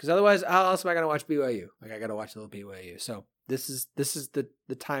stuff. Because otherwise, how else am I going to watch BYU? I got to watch a little BYU. So this is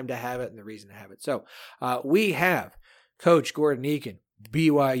the time to have it and the reason to have it. So we have Coach Gordon Eakin,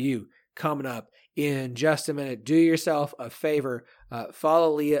 BYU, coming up in just a minute. Do yourself a favor.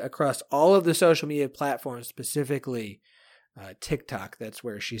 Follow Leah across all of the social media platforms, specifically TikTok. That's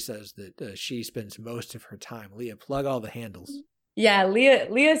where she says that she spends most of her time. Leah, plug all the handles. Yeah, Leah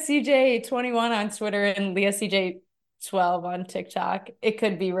CJ21 on Twitter and Leah CJ12 on TikTok. It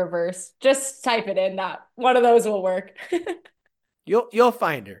could be reversed. Just type it in. That one of those will work. You'll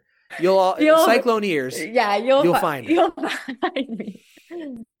find her. You'll Cyclone ears. Yeah, you'll find her. You'll find me.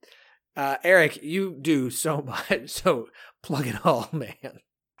 Eric, you do so much. So plug it all, man.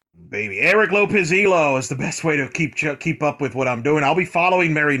 Baby, Eric Lopez-Elo is the best way to keep up with what I'm doing. I'll be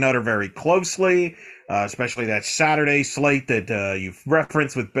following Mary Nutter very closely, especially that Saturday slate that you've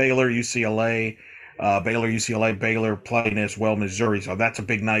referenced with Baylor, UCLA, Baylor playing as well, Missouri. So that's a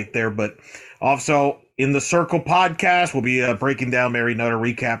big night there. But also in the Circle podcast, we'll be breaking down Mary Nutter,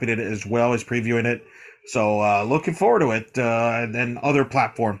 recapping it as well as previewing it. So looking forward to it and then other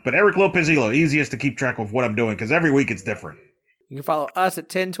platforms. But Eric Lopez-Elo, easiest to keep track of what I'm doing because every week it's different. You can follow us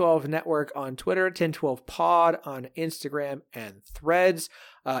at 1012 Network on Twitter, 1012 Pod on Instagram and Threads.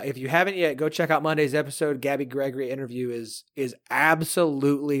 If you haven't yet, go check out Monday's episode. Gabby Gregory interview is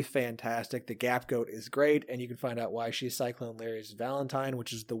absolutely fantastic. The Gap Goat is great, and you can find out why she's Cyclone Larry's Valentine,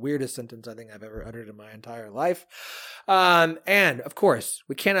 which is the weirdest sentence I think I've ever uttered in my entire life. And, of course,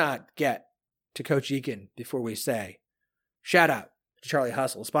 we cannot get to Coach Eakin before we say, shout out to Charlie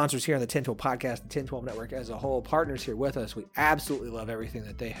Hustle, sponsors here on the 1012 podcast, the 1012 Network as a whole, partners here with us. We absolutely love everything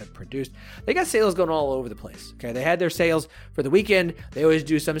that they have produced. They got sales going all over the place. Okay, they had their sales for the weekend. They always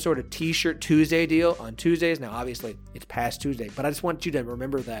do some sort of T-shirt Tuesday deal on Tuesdays. Now, obviously, it's past Tuesday, but I just want you to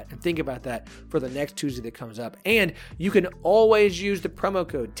remember that and think about that for the next Tuesday that comes up. And you can always use the promo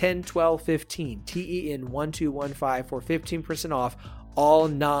code 101215 TEN1215 for 15% off all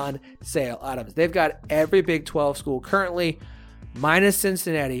non-sale items. They've got every Big 12 school currently, minus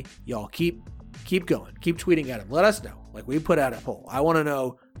Cincinnati. Y'all keep going. Keep tweeting at them. Let us know. Like, we put out a poll. I want to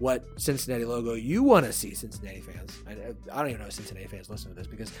know what Cincinnati logo you want to see, Cincinnati fans. I don't even know if Cincinnati fans listen to this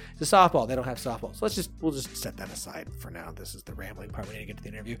because it's a softball. They don't have softball. So we'll just set that aside for now. This is the rambling part. We need to get to the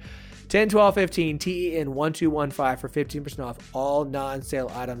interview. 10, 12, 15, TEN1215 for 15% off all non-sale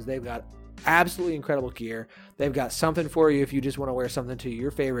items. They've got absolutely incredible gear. They've got something for you if you just want to wear something to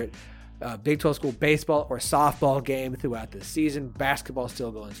your favorite Big 12 school baseball or softball game throughout the season. Basketball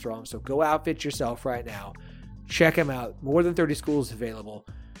still going strong, so go outfit yourself right now. Check them out. More than 30 schools available.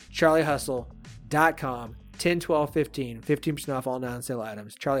 CharlieHustle.com, 10, 12, 15, 15% off all non-sale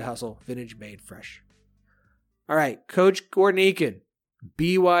items. Charlie Hustle, vintage made fresh. All right, Coach Gordon Eakin,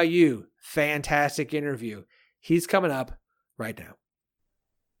 BYU, fantastic interview. He's coming up right now.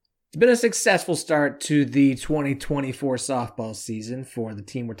 It's been a successful start to the 2024 softball season for the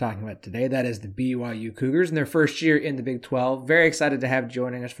team we're talking about today. That is the BYU Cougars in their first year in the Big 12. Very excited to have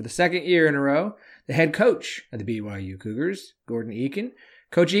joining us for the second year in a row, the head coach of the BYU Cougars, Gordon Eakin.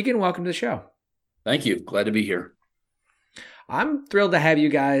 Coach Eakin, welcome to the show. Thank you. Glad to be here. I'm thrilled to have you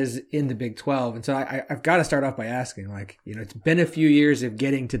guys in the Big 12. And so I've got to start off by asking, it's been a few years of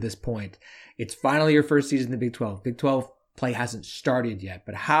getting to this point. It's finally your first season in the Big 12. Big 12 play hasn't started yet,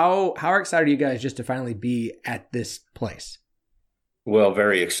 but how excited are you guys just to finally be at this place? Well,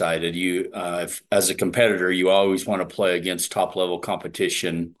 very excited. You, as a competitor, you always want to play against top level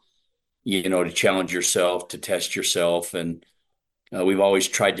competition, to challenge yourself, to test yourself. And we've always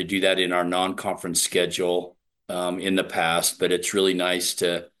tried to do that in our non-conference schedule in the past, but it's really nice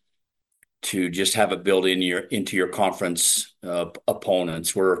to just have it built into your conference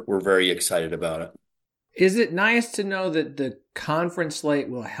opponents. We're very excited about it. Is it nice to know that the conference slate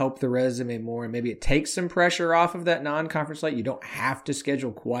will help the resume more and maybe it takes some pressure off of that non-conference slate? You don't have to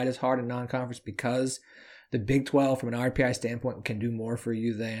schedule quite as hard in non-conference because the Big 12 from an RPI standpoint can do more for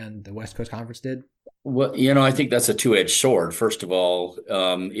you than the West Coast Conference did? Well, I think that's a two-edged sword. First of all,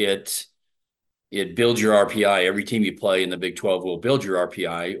 it builds your RPI. Every team you play in the Big 12 will build your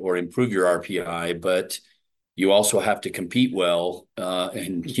RPI or improve your RPI, but you also have to compete well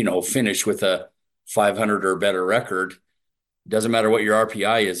and finish with a 500 or better record. Doesn't matter what your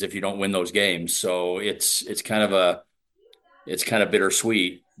RPI is if you don't win those games. So it's kind of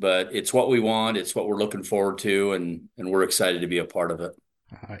bittersweet, but it's what we want. It's what we're looking forward to, and we're excited to be a part of it.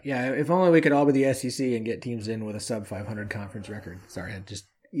 If only we could all be the SEC and get teams in with a sub 500 conference record. Sorry, just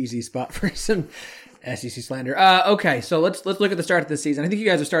easy spot for some SEC slander. Okay, so let's look at the start of the season. I think you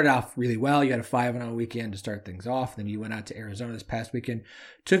guys have started off really well. You had a 5-0 weekend to start things off. Then you went out to Arizona this past weekend,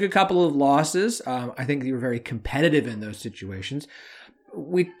 took a couple of losses. I think you were very competitive in those situations.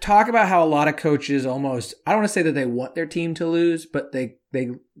 We talk about how a lot of coaches almost, I don't want to say that they want their team to lose, but they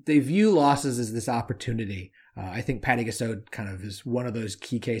view losses as this opportunity. I think Patty Gassot kind of is one of those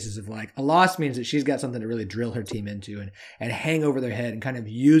key cases of a loss means that she's got something to really drill her team into and hang over their head and kind of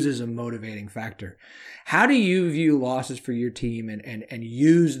use as a motivating factor. How do you view losses for your team and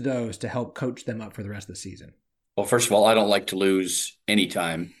use those to help coach them up for the rest of the season? Well, first of all, I don't like to lose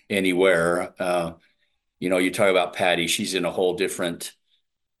anytime, anywhere. You talk about Patty, she's in a whole different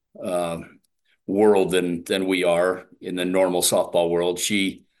world than we are in the normal softball world.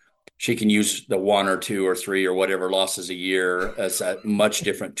 She can use the 1 or 2 or 3 or whatever losses a year as a much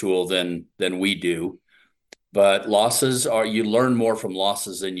different tool than we do. But you learn more from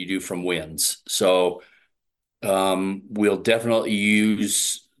losses than you do from wins. So we'll definitely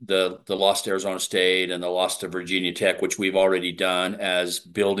use the loss to Arizona State and the loss to Virginia Tech, which we've already done, as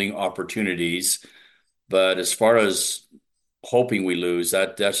building opportunities. But as far as hoping we lose,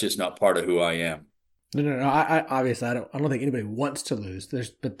 that's just not part of who I am. No. I obviously I don't think anybody wants to lose.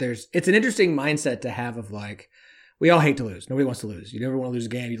 It's an interesting mindset to have of we all hate to lose. Nobody wants to lose. You never want to lose a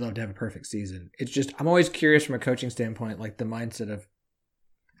game. You'd love to have a perfect season. It's just, I'm always curious from a coaching standpoint, like the mindset of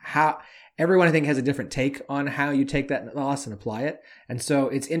how everyone, I think, has a different take on how you take that loss and apply it. And so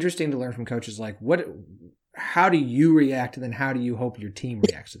it's interesting to learn from coaches like, how do you react? And then how do you hope your team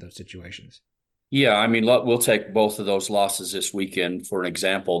reacts to those situations? Yeah, I mean, we'll take both of those losses this weekend for an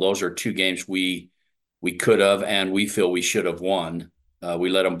example. Those are two games we could have and we feel we should have won. We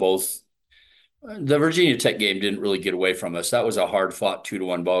let them both. The Virginia Tech game didn't really get away from us. That was a hard-fought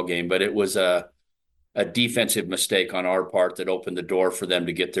 2-1 ball game, but it was a defensive mistake on our part that opened the door for them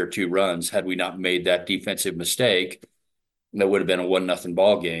to get their 2 runs. Had we not made that defensive mistake, that would have been a 1-0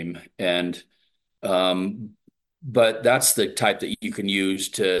 ball game. And but that's the type that you can use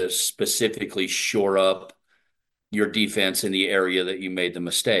to specifically shore up your defense in the area that you made the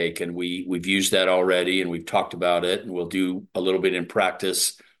mistake. And we've used that already, and we've talked about it, and we'll do a little bit in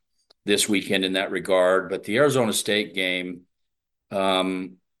practice this weekend in that regard. But the Arizona State game,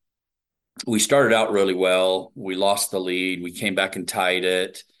 we started out really well. We lost the lead. We came back and tied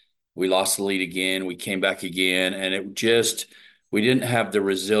it. We lost the lead again. We came back again. And we didn't have the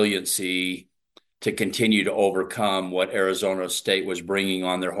resiliency to continue to overcome what Arizona State was bringing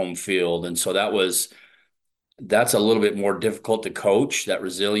on their home field. And so that's a little bit more difficult to coach, that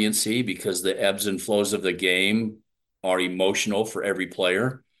resiliency, because the ebbs and flows of the game are emotional for every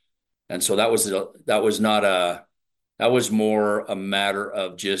player. And so that was more a matter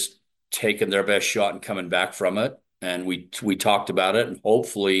of just taking their best shot and coming back from it. And we talked about it, and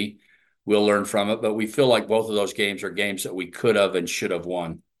hopefully we'll learn from it. But we feel like both of those games are games that we could have and should have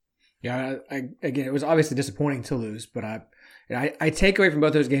won. Yeah, again, it was obviously disappointing to lose, but I take away from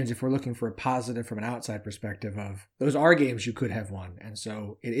both those games, if we're looking for a positive from an outside perspective, of those are games you could have won. And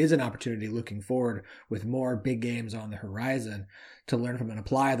so it is an opportunity looking forward with more big games on the horizon to learn from and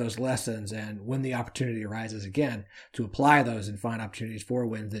apply those lessons. And when the opportunity arises again, to apply those and find opportunities for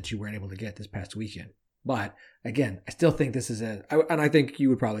wins that you weren't able to get this past weekend. But again, I still think this is and I think you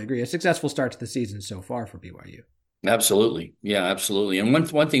would probably agree, a successful start to the season so far for BYU. Absolutely. Yeah, absolutely. And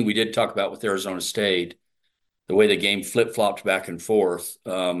one thing we did talk about with Arizona State, the way the game flip-flopped back and forth,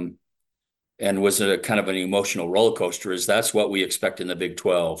 and was a kind of an emotional roller coaster, is that's what we expect in the Big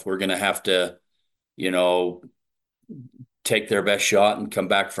 12. We're going to have to, take their best shot and come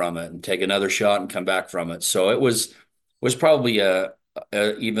back from it, and take another shot and come back from it. So it was probably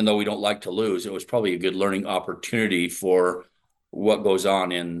even though we don't like to lose, it was probably a good learning opportunity for what goes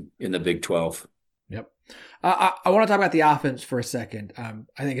on in the Big 12. Yep. I want to talk about the offense for a second.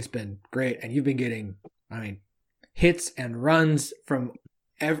 I think it's been great, and you've been getting, hits and runs from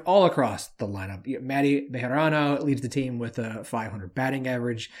all across the lineup. Maddie Bejarano leads the team with a 500 batting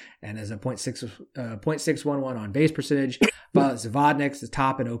average and has a .611 on base percentage. Violet Zavodnik's is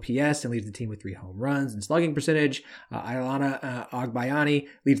top in OPS and leads the team with 3 home runs and slugging percentage. Ailana Agbayani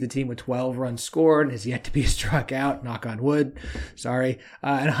leads the team with 12 runs scored and has yet to be struck out. Knock on wood. Sorry.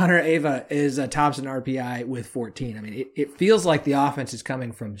 And Hunter Ava is tops in RPI with 14. It feels like the offense is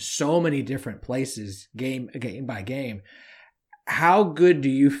coming from so many different places, game by game. How good do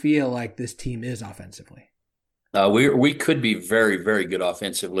you feel like this team is offensively? We could be very, very good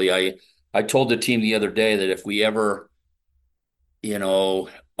offensively. I told the team the other day that if we ever,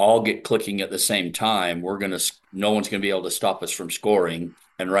 all get clicking at the same time, no one's gonna be able to stop us from scoring.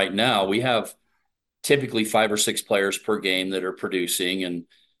 And right now we have typically 5 or 6 players per game that are producing, and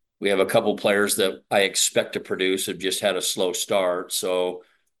we have a couple players that I expect to produce have just had a slow start. So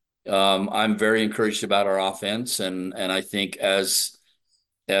I'm very encouraged about our offense, and I think as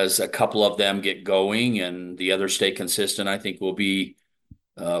a couple of them get going and the others stay consistent, I think we'll be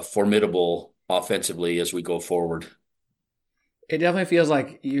formidable offensively as we go forward. It definitely feels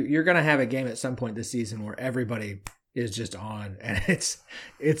like you're going to have a game at some point this season where everybody is just on, and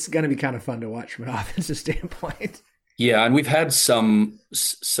it's going to be kind of fun to watch from an offensive standpoint. Yeah, and we've had some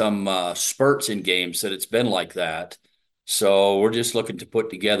spurts in games that it's been like that. So we're just looking to put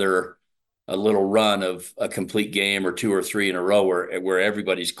together a little run of a complete game or 2 or 3 in a row where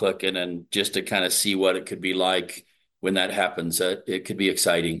everybody's clicking, and just to kind of see what it could be like when that happens. It could be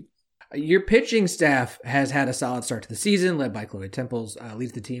exciting. Your pitching staff has had a solid start to the season, led by Chloe Temples,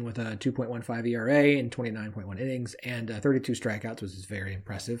 leads the team with a 2.15 ERA in 29.1 innings and 32 strikeouts, which is very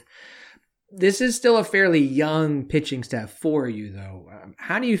impressive. This is still a fairly young pitching staff for you, though.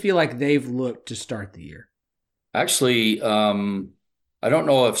 How do you feel like they've looked to start the year? Actually, I don't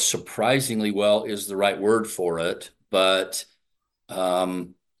know if surprisingly well is the right word for it, but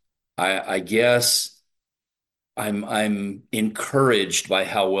I guess I'm encouraged by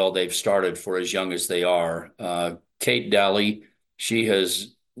how well they've started for as young as they are. Kate Daly, she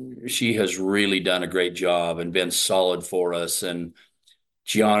has she has really done a great job and been solid for us. And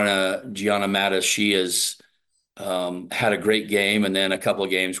Gianna Mattis, she has had a great game, and then a couple of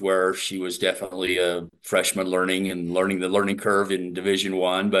games where she was definitely a freshman learning the learning curve in Division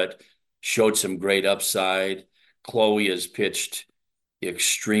I, but showed some great upside. Chloe has pitched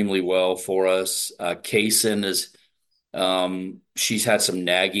extremely well for us. Kaysen is she's had some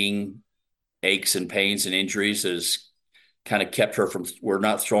nagging aches and pains and injuries, has kind of kept her from. We're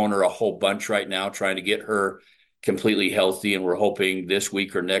not throwing her a whole bunch right now, trying to get her completely healthy, and we're hoping this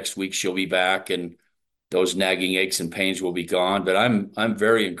week or next week she'll be back and those nagging aches and pains will be gone. But I'm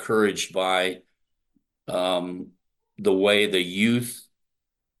very encouraged by the way the youth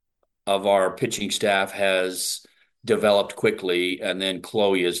of our pitching staff has developed quickly, and then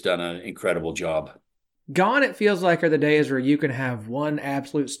Chloe has done an incredible job. Gone, it feels like, are the days where you can have one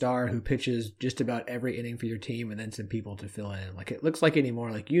absolute star who pitches just about every inning for your team and then some people to fill in. Like, it looks like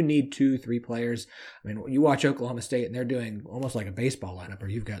anymore, like you need 2-3 players. I mean, you watch Oklahoma State and they're doing almost like a baseball lineup where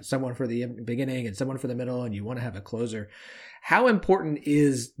you've got someone for the beginning and someone for the middle and you want to have a closer. How important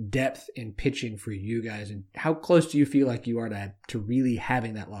is depth in pitching for you guys, and how close do you feel like you are to really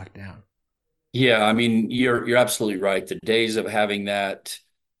having that locked down? Yeah, I mean, you're absolutely right. The days of having that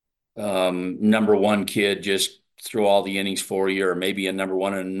number one kid just throw all the innings for you, or maybe a number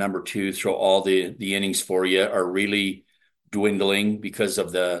one and a number two throw all the innings for you, are really dwindling because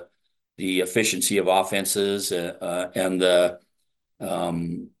of the efficiency of offenses, and the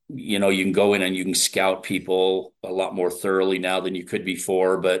you can go in and you can scout people a lot more thoroughly now than you could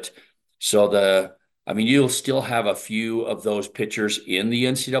before. But I mean, you'll still have a few of those pitchers in the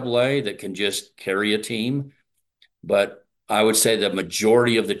NCAA that can just carry a team, but I would say the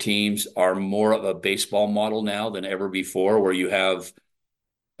majority of the teams are more of a baseball model now than ever before, where you have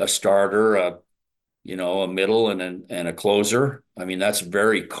a starter, a middle, and a closer. I mean, that's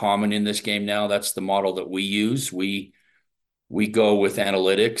very common in this game now. That's the model that we use. We go with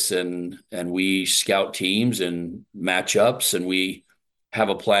analytics, and we scout teams and matchups, and we have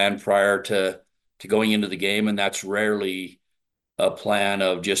a plan prior to going into the game, and that's rarely a plan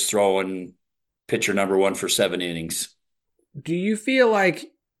of just throwing pitcher number one for 7 innings. Do you feel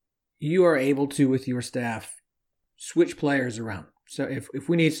like you are able to, with your staff, switch players around? So if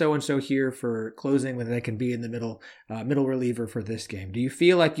we need so-and-so here for closing, then they can be in the middle reliever for this game. Do you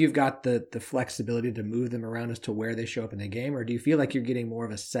feel like you've got the flexibility to move them around as to where they show up in the game? Or do you feel like you're getting more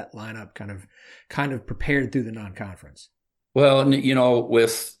of a set lineup kind of prepared through the non-conference? Well,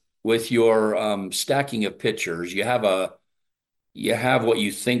 with your stacking of pitchers, you have what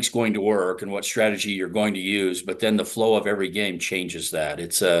you think's going to work and what strategy you're going to use, but then the flow of every game changes that.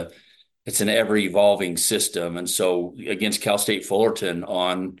 It's an ever evolving system. And so against Cal State Fullerton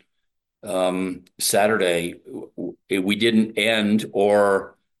on Saturday, we didn't end,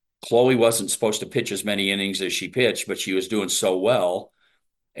 or Chloe wasn't supposed to pitch as many innings as she pitched, but she was doing so well.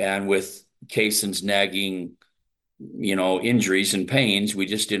 And with Kaysen's nagging, injuries and pains, we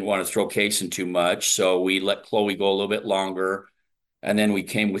just didn't want to throw Kaysen too much. So we let Chloe go a little bit longer. And then we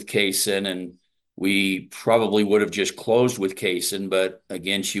came with Kaysen, and we probably would have just closed with Kaysen, but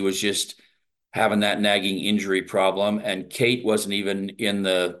again, she was just having that nagging injury problem. And Kate wasn't even in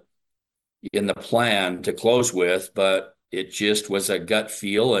the plan to close with, but it just was a gut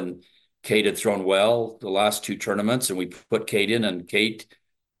feel. And Kate had thrown well the last 2 tournaments, and we put Kate in, and Kate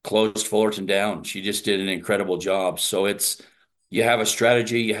closed Fullerton down. She just did an incredible job. So you have a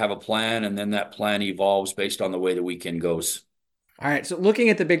strategy, you have a plan, and then that plan evolves based on the way the weekend goes. All right, so looking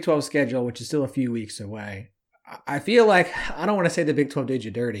at the Big 12 schedule, which is still a few weeks away, I feel like, I don't want to say the Big 12 did you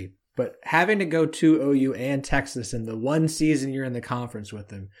dirty, but having to go to OU and Texas in the one season you're in the conference with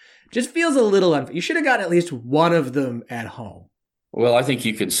them just feels a little unfair. You should have gotten at least one of them at home. Well, I think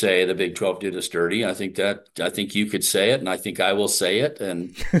you can say the Big 12 did us dirty. I think you could say it, and I think I will say it.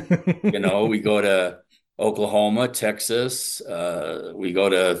 And, we go to Oklahoma, Texas, we go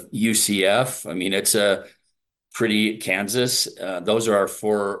to UCF. I mean, it's a pretty Kansas. Those are our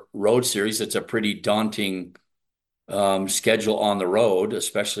 4 road series. It's a pretty daunting schedule on the road,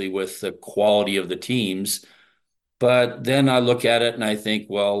 especially with the quality of the teams. But then I look at it and I think,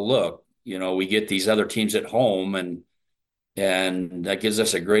 well, look, we get these other teams at home, and that gives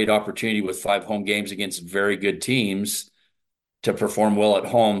us a great opportunity with 5 home games against very good teams to perform well at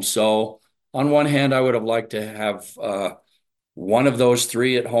home. So on one hand, I would have liked to have one of those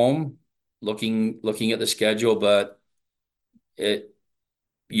 3 at home, looking at the schedule, but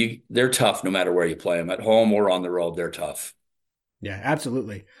they're tough no matter where you play them, at home or on the road. They're tough. Yeah,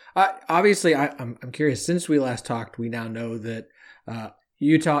 absolutely. Obviously, I'm curious. Since we last talked, we now know that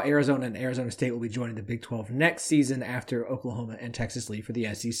Utah, Arizona, and Arizona State will be joining the Big 12 next season after Oklahoma and Texas leave for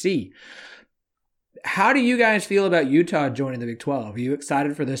the SEC. How do you guys feel about Utah joining the Big 12? Are you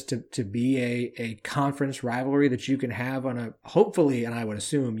excited for this to be a conference rivalry that you can have on a, hopefully, and I would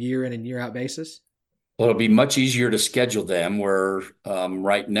assume, year in and year out basis? Well, it'll be much easier to schedule them where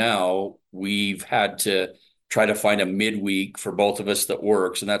right now we've had to try to find a midweek for both of us that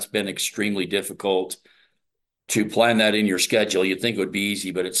works, and that's been extremely difficult to plan that in your schedule. You'd think it would be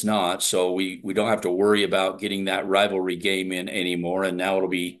easy, but it's not. So we don't have to worry about getting that rivalry game in anymore, and now it'll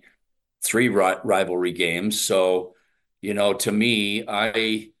be 3 rivalry games. So, to me,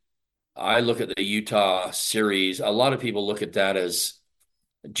 I look at the Utah series. A lot of people look at that as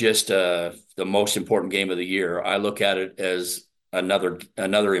just the most important game of the year. I look at it as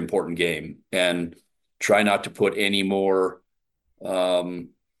another important game, and try not to put any more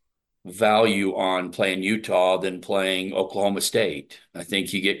value on playing Utah than playing Oklahoma State. I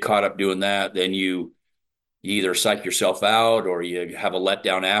think you get caught up doing that, then you either psych yourself out or you have a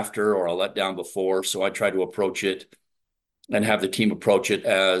letdown after or a letdown before. So I try to approach it and have the team approach it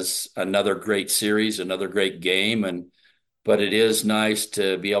as another great series, another great game. But it is nice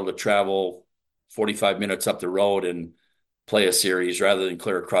to be able to travel 45 minutes up the road and play a series rather than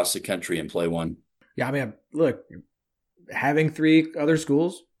clear across the country and play one. Yeah, I mean, look, having 3 other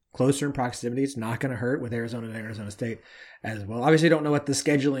schools closer in proximity is not going to hurt with Arizona and Arizona State as well. Obviously, don't know what the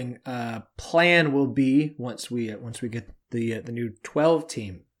scheduling plan will be once we get the new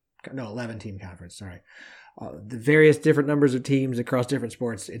 11 team conference. Sorry, the various different numbers of teams across different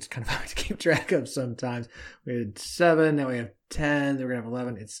sports. It's kind of hard to keep track of sometimes. We had 7, now we have 10. Then we're gonna have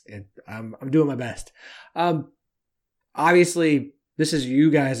 11. I'm doing my best. Obviously, this is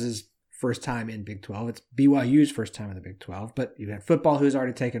you guys' first time in Big 12. It's BYU's first time in the Big 12, but you've had football who's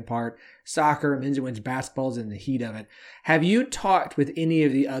already taken part, soccer, men's and women's basketball's in the heat of it. Have you talked with any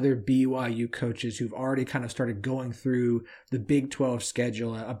of the other BYU coaches who've already kind of started going through the Big 12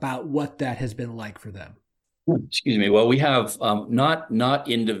 schedule about what that has been like for them? Excuse me. Well, we have not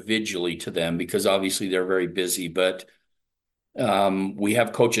individually to them because obviously they're very busy, but we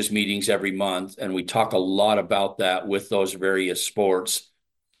have coaches meetings every month, and we talk a lot about that with those various sports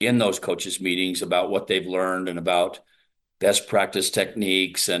in those coaches meetings about what they've learned and about best practice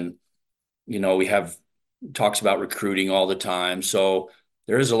techniques. And, we have talks about recruiting all the time. So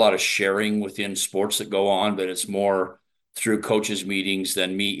there is a lot of sharing within sports that go on, but it's more through coaches meetings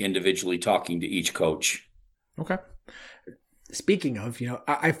than me individually talking to each coach. Okay. Speaking of,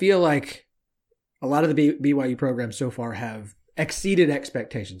 I feel like a lot of the BYU programs so far have exceeded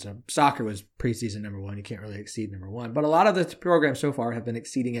expectations. Soccer was preseason number 1. You can't really exceed number 1, but a lot of the programs so far have been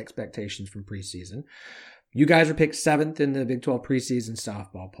exceeding expectations from preseason. You guys were picked 7th in the Big 12 preseason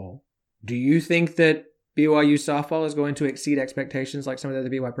softball poll. Do you think that BYU softball is going to exceed expectations like some of the other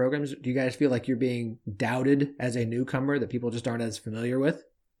BYU programs? Do you guys feel like you're being doubted as a newcomer that people just aren't as familiar with?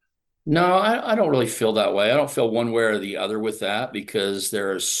 No, I don't really feel that way. I don't feel one way or the other with that because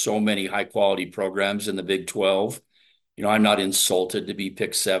there are so many high quality programs in the Big 12. I'm not insulted to be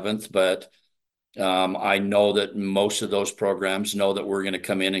picked 7th, but I know that most of those programs know that we're going to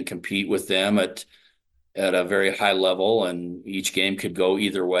come in and compete with them at a very high level, and each game could go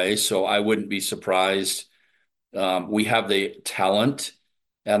either way. So I wouldn't be surprised. We have the talent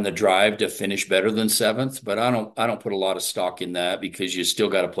and the drive to finish better than 7th, but I don't put a lot of stock in that because you still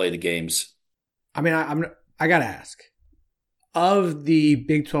got to play the games. I mean, I got to ask. Of the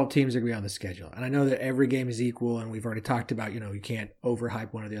Big 12 teams that are going to be on the schedule, and I know that every game is equal, and we've already talked about, you can't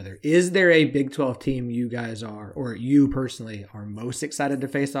overhype one or the other. Is there a Big 12 team you guys are, or you personally are most excited to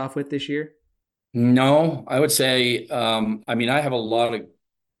face off with this year? No, I would say, I have a lot of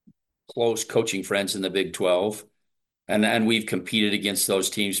close coaching friends in the Big 12, and we've competed against those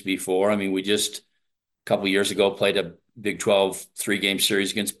teams before. We just a couple of years ago played a Big 12 3-game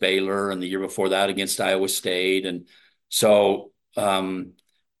series against Baylor, and the year before that against Iowa State. And so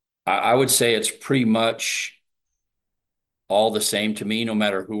I would say it's pretty much all the same to me, no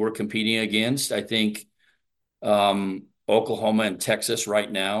matter who we're competing against. I think Oklahoma and Texas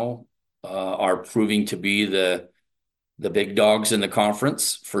right now are proving to be the big dogs in the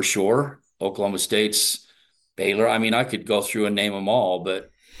conference for sure. Oklahoma State's Baylor. I could go through and name them all,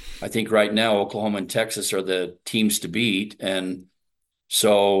 but I think right now Oklahoma and Texas are the teams to beat. And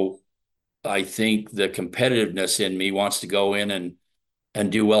so I think the competitiveness in me wants to go in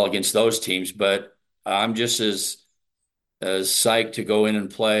and do well against those teams, but I'm just as psyched to go in and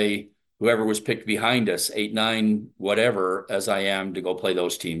play whoever was picked behind us, 8, 9, whatever, as I am to go play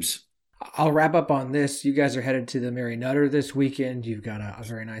those teams. I'll wrap up on this. You guys are headed to the Mary Nutter this weekend. You've got a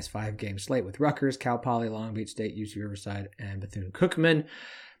very nice 5-game slate with Rutgers, Cal Poly, Long Beach State, UC Riverside, and Bethune-Cookman.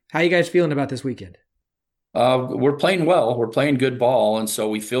 How are you guys feeling about this weekend? We're playing well. We're playing good ball, and so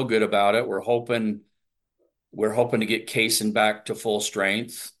we feel good about it. We're hoping to get Kaysen back to full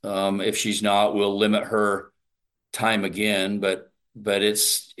strength. If she's not, we'll limit her time again. But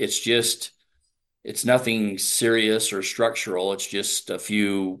it's nothing serious or structural. It's just a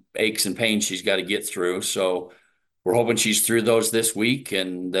few aches and pains she's got to get through. So we're hoping she's through those this week,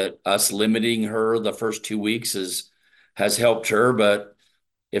 and that us limiting her the first 2 weeks has helped her. But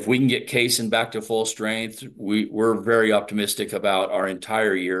if we can get Kaysen back to full strength, we're very optimistic about our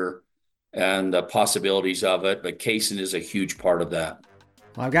entire year and the possibilities of it. But Kaysen is a huge part of that.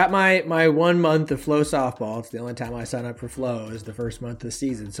 Well, I've got my 1 month of Flow softball. It's the only time I sign up for Flow is the first month of the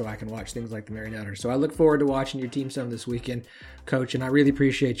season, so I can watch things like the Mary Nutter. So I look forward to watching your team some this weekend, Coach, and I really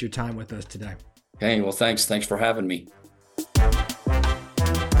appreciate your time with us today. Okay, well, thanks. Thanks for having me.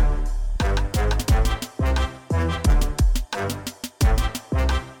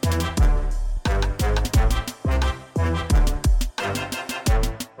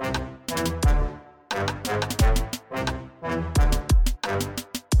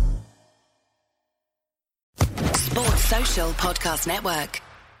 Social Podcast Network.